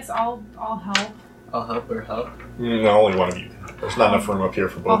 5. I guess I'll help. I'll help her help. No, only one of you. There's not enough room up here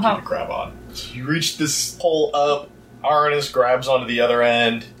for both of you I'll to grab on. You reach this pole up. Arnis grabs onto the other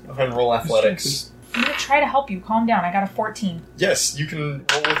end. Go ahead and roll athletics. I'm gonna try to help you. Calm down. I got a 14. Yes, you can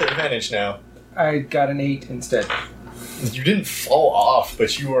roll with advantage now. I got an 8 instead. You didn't fall off,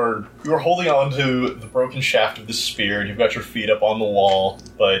 but you are holding on to the broken shaft of the spear, and you've got your feet up on the wall,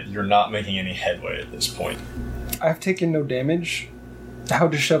 but you're not making any headway at this point. I've taken no damage. How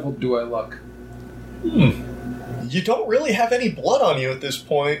disheveled do I look? You don't really have any blood on you at this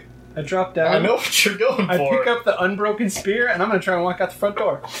point. I drop down. I know what you're going for. I pick up the unbroken spear, and I'm going to try and walk out the front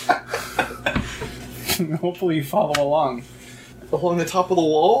door. Hopefully you follow along. Along the top of the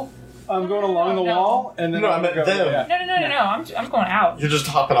wall? I'm going along the No. wall, and then No, I I'm meant gonna go, them. yeah. No. I'm going out. You're just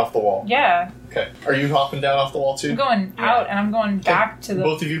hopping off the wall. Yeah, Okay. Are you hopping down off the wall too? I'm going out and I'm going back to the.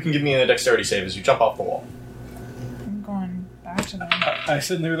 Both of you can give me a dexterity save as you jump off the wall. I'm going back to the. I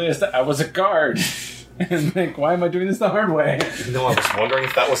suddenly realized that I was a guard. And think, why am I doing this the hard way? You know, I was wondering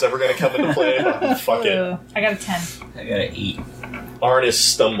if that was ever going to come into play, but fuck it. I got a 10. I gotta eat. Arnis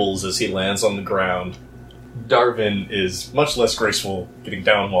stumbles as he lands on the ground. Darvin is much less graceful getting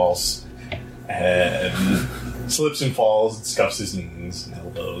down walls and slips and falls and scuffs his knees and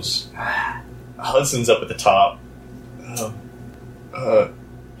elbows. Hudson's up at the top.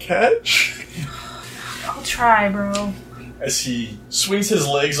 Catch? I'll try, bro. As he swings his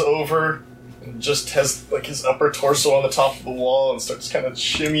legs over and just has like his upper torso on the top of the wall and starts kind of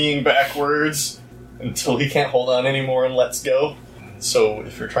shimmying backwards until he can't hold on anymore and lets go. So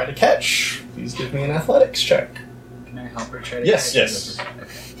if you're trying to catch, please give me an athletics check. Can I help her try to Yes, catch yes. it?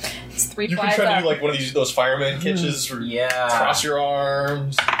 Okay. It's 3 You can flies try to up. do like one of those fireman catches where you Yeah. cross your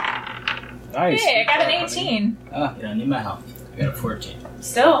arms. Nice. Hey, I got an 18. Oh, you don't need my help. I got a 14.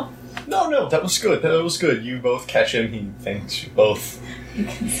 Still. No, that was good. That was good. You both catch him. He thanks you both.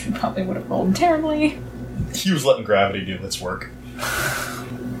 Because you probably would have rolled terribly. He was letting gravity do its work.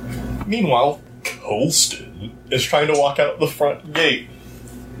 Meanwhile, Colston is trying to walk out the front gate.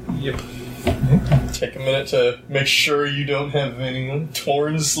 Yep. Take a minute to make sure you don't have any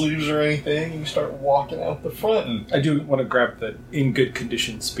torn sleeves or anything. You start walking out the front, and I do want to grab the in good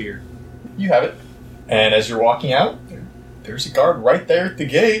condition spear. you have it. And as you're walking out, there's a guard right there at the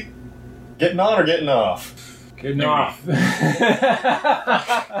gate. Getting on or getting off? Getting off.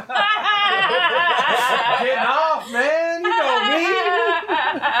 Getting off, man. You know me.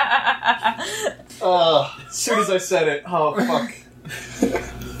 As soon as I said it, oh fuck.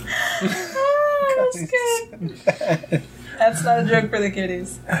 That's good. That's not a joke for the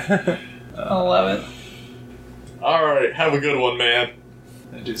kiddies. I love it. Alright, have a good one, man.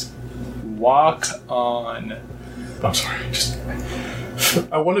 I just walk on. I'm sorry,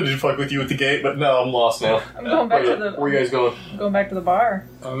 I wanted to fuck with you at the gate, but no, I'm lost now. I'm going back to the. Where are you guys going? I'm going back to the bar.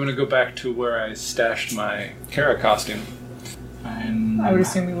 I'm gonna go back to where I stashed my Kara costume. I would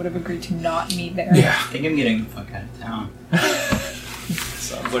assume we would have agreed to not meet there. Yeah. I think I'm getting the fuck out of town.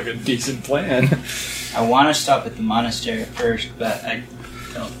 Sounds like a decent plan. I want to stop at the monastery first, but I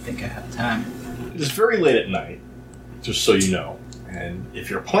don't think I have time. It's very late at night, just so you know. And if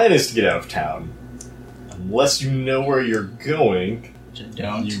your plan is to get out of town, unless you know where you're going, Which I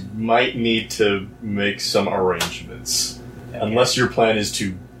don't. you might need to make some arrangements. Okay. Unless your plan is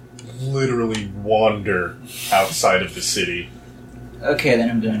to literally wander outside of the city. Okay, then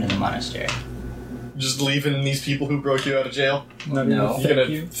I'm going to the monastery. Just leaving these people who broke you out of jail? Not No. even You gonna thank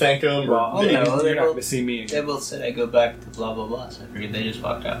you. thank them? Or Well, Oh, no, you're they not will- gonna see me They again. both said I go back to blah blah blah, so I figured they just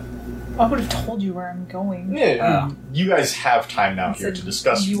walked out. I would have told you where I'm going. Yeah, Oh. you guys have time now I here said to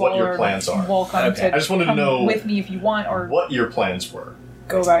discuss you what all your plans are. Welcome Okay. to I just wanted to come know with me if you want, or what your plans were.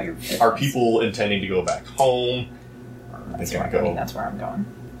 go about your business. Are people intending to go back home? Are they That's going where, to I mean, go? that's where I'm going.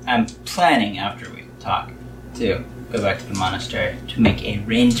 I'm planning after we talk to go back to the monastery to make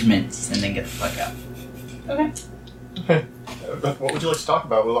arrangements and then get the fuck out. Okay. What would you like to talk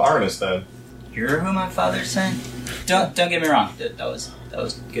about with Arnis then? You're who my father sent. Don't get me wrong. That was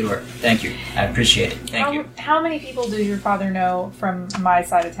good work. Thank you. I appreciate it. Thank you. How many people does your father know from my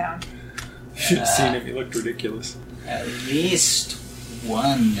side of town? You should have seen him. He looked ridiculous. At least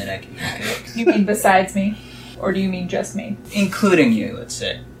one that I can think of, You mean besides me? Or do you mean just me? including you. Let's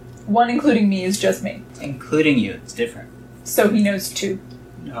say, One including me is just me. including you. It's different. So he knows two.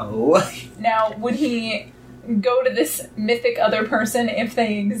 No. Now, would he go to this mythic other person, if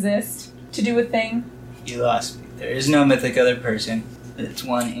they exist, to do a thing? You lost me. There is no mythic other person. It's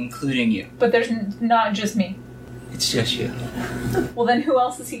one including you. But there's not just me. It's just you. Well, then who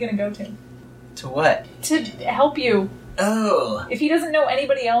else is he going to go to? To what? To help you. Oh. If he doesn't know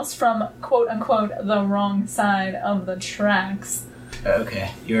anybody else from, quote-unquote, the wrong side of the tracks.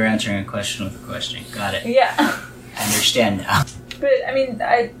 Okay. You were answering a question with a question. Got it. Yeah. I understand now. But, I mean,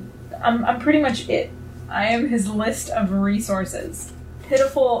 I'm pretty much it. I am his list of resources.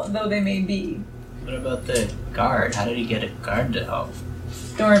 Pitiful though they may be. What about the guard? How did he get a guard to help?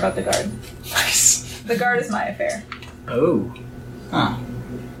 Don't worry about the guard. Nice. The guard is my affair. Oh. Huh.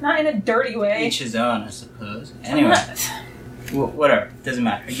 Not in a dirty way. Each his own, I suppose. Anyway. Whatever. Doesn't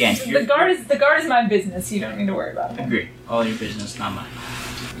matter. Again, The guard is my business. You don't need to worry about it. Agree. All your business, not mine.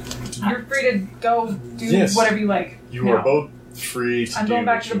 You're free to go do Yes. whatever you like. You No. are both free to I'm do going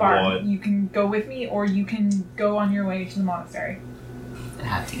back what to the you bar. want. You can go with me, or you can go on your way to the monastery. I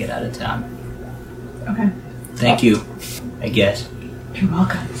have to get out of town. Okay. Thank you, I guess. You're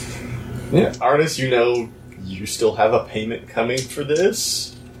welcome. Yeah, Arnis, you know you still have a payment coming for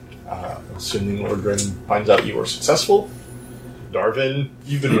this. Assuming Lord Grim finds out you were successful. Darvin,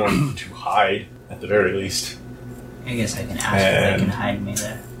 you've been wanting to hide, at the very least. I guess I can ask if they can hide me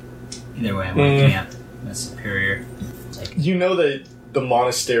there. Either way, I'm waking up. That's superior. It's like, You know that the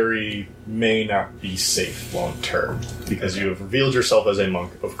monastery may not be safe long term, because you have revealed yourself as a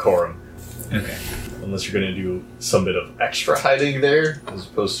monk of Corum. okay. Unless you're going to do some bit of extra hiding there, as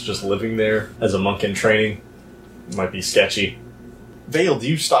opposed to just living there as a monk in training. It might be sketchy. Vale, do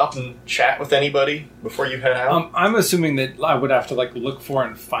you stop and chat with anybody before you head out? I'm assuming that I would have to look for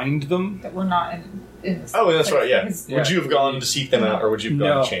and find them. That we're not in this. Oh, that's right, yeah. because- Would you have gone to seek them out, or would you have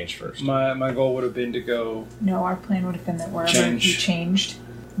gone No. to change first? My goal would have been to go. No, our plan would have been that wherever Change. he changed,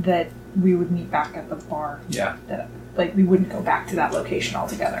 that we would meet back at the bar. Yeah, That we wouldn't go back to that location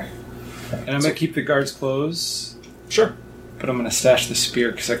altogether. and I'm gonna keep the guards close, Sure. but I'm gonna stash the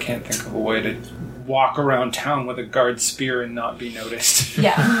spear because I can't think of a way to walk around town with a guard spear and not be noticed.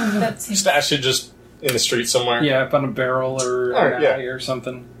 Yeah, that seems. Stash it just in the street somewhere. Yeah, up on a barrel or Alright, an yeah. alley or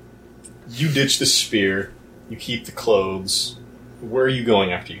something. You ditch the spear. You keep the clothes. Where are you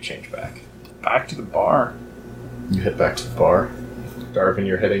going after you change back? Back to the bar. You head back to the bar. Darvin,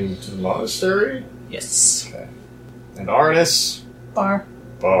 you're heading to the monastery? Yes. Okay. And Arnis? Bar.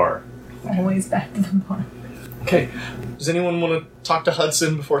 Bar. Always back to the bar. Okay. Does anyone want to talk to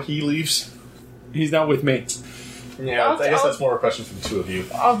Hudson before he leaves? He's not with me. Yeah, I guess that's more a question for the two of you.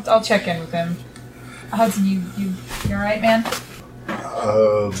 I'll check in with him. Hudson, you alright, man?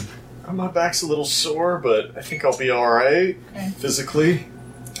 My back's a little sore, but I think I'll be alright. Okay. Physically.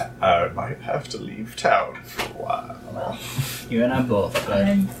 I might have to leave town for a while. Well, you and I both, but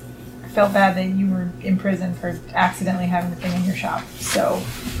I felt bad that you were in prison for accidentally having the thing in your shop. So,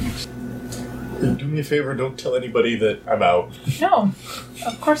 Do me a favor, don't tell anybody that I'm out. no,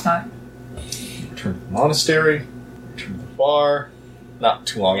 of course not. Return to the monastery, return to the bar, not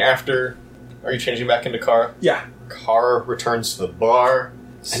too long after. Are you changing back into Kara? Yeah. Kara returns to the bar,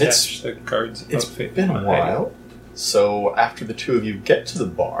 and Stash the guards. it's outfit been a behind. while. So after the two of you get to the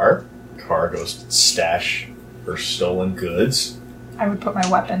bar, Kara goes to stash her stolen goods. I would put my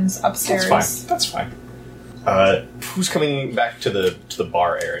weapons upstairs. That's fine. Who's coming back to the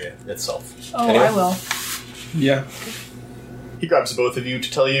bar area itself? Oh, Anyone? I will. Yeah. He grabs both of you to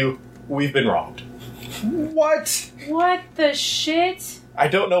tell you, we've been robbed. What? What the shit? I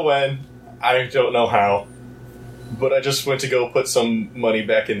don't know when, I don't know how, but I just went to go put some money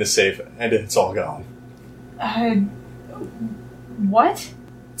back in the safe, and it's all gone. What?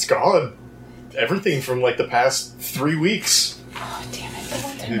 It's gone. Everything from, the past 3 weeks. Oh, damn it. The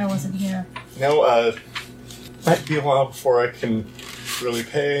one time I wasn't here. Now, might be a while before I can really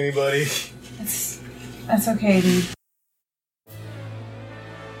pay anybody. That's okay, dude.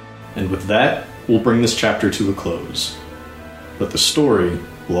 And with that, we'll bring this chapter to a close. But the story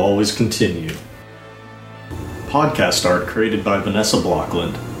will always continue. Podcast art created by Vanessa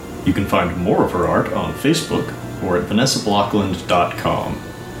Blockland. You can find more of her art on Facebook or at vanessablockland.com.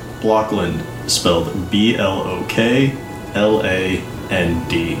 Blockland, spelled Blokland.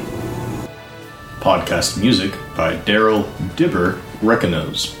 Podcast music by Daryl Dibber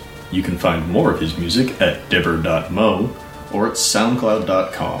Reckonos. You can find more of his music at dibber.mo or at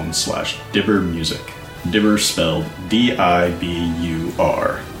soundcloud.com/dibbermusic. Dibber spelled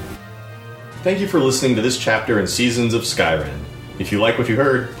Dibur. Thank you for listening to this chapter in Seasons of Skyrim. If you like what you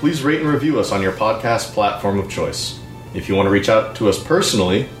heard, please rate and review us on your podcast platform of choice. If you want to reach out to us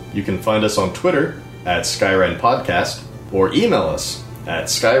personally, you can find us on Twitter at Skyrim Podcast or email us at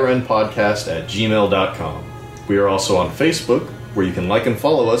skyrenpodcast@gmail.com. We are also on Facebook, where you can like and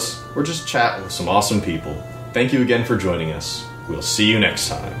follow us, or just chat with some awesome people. Thank you again for joining us. We'll see you next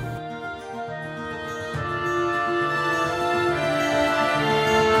time.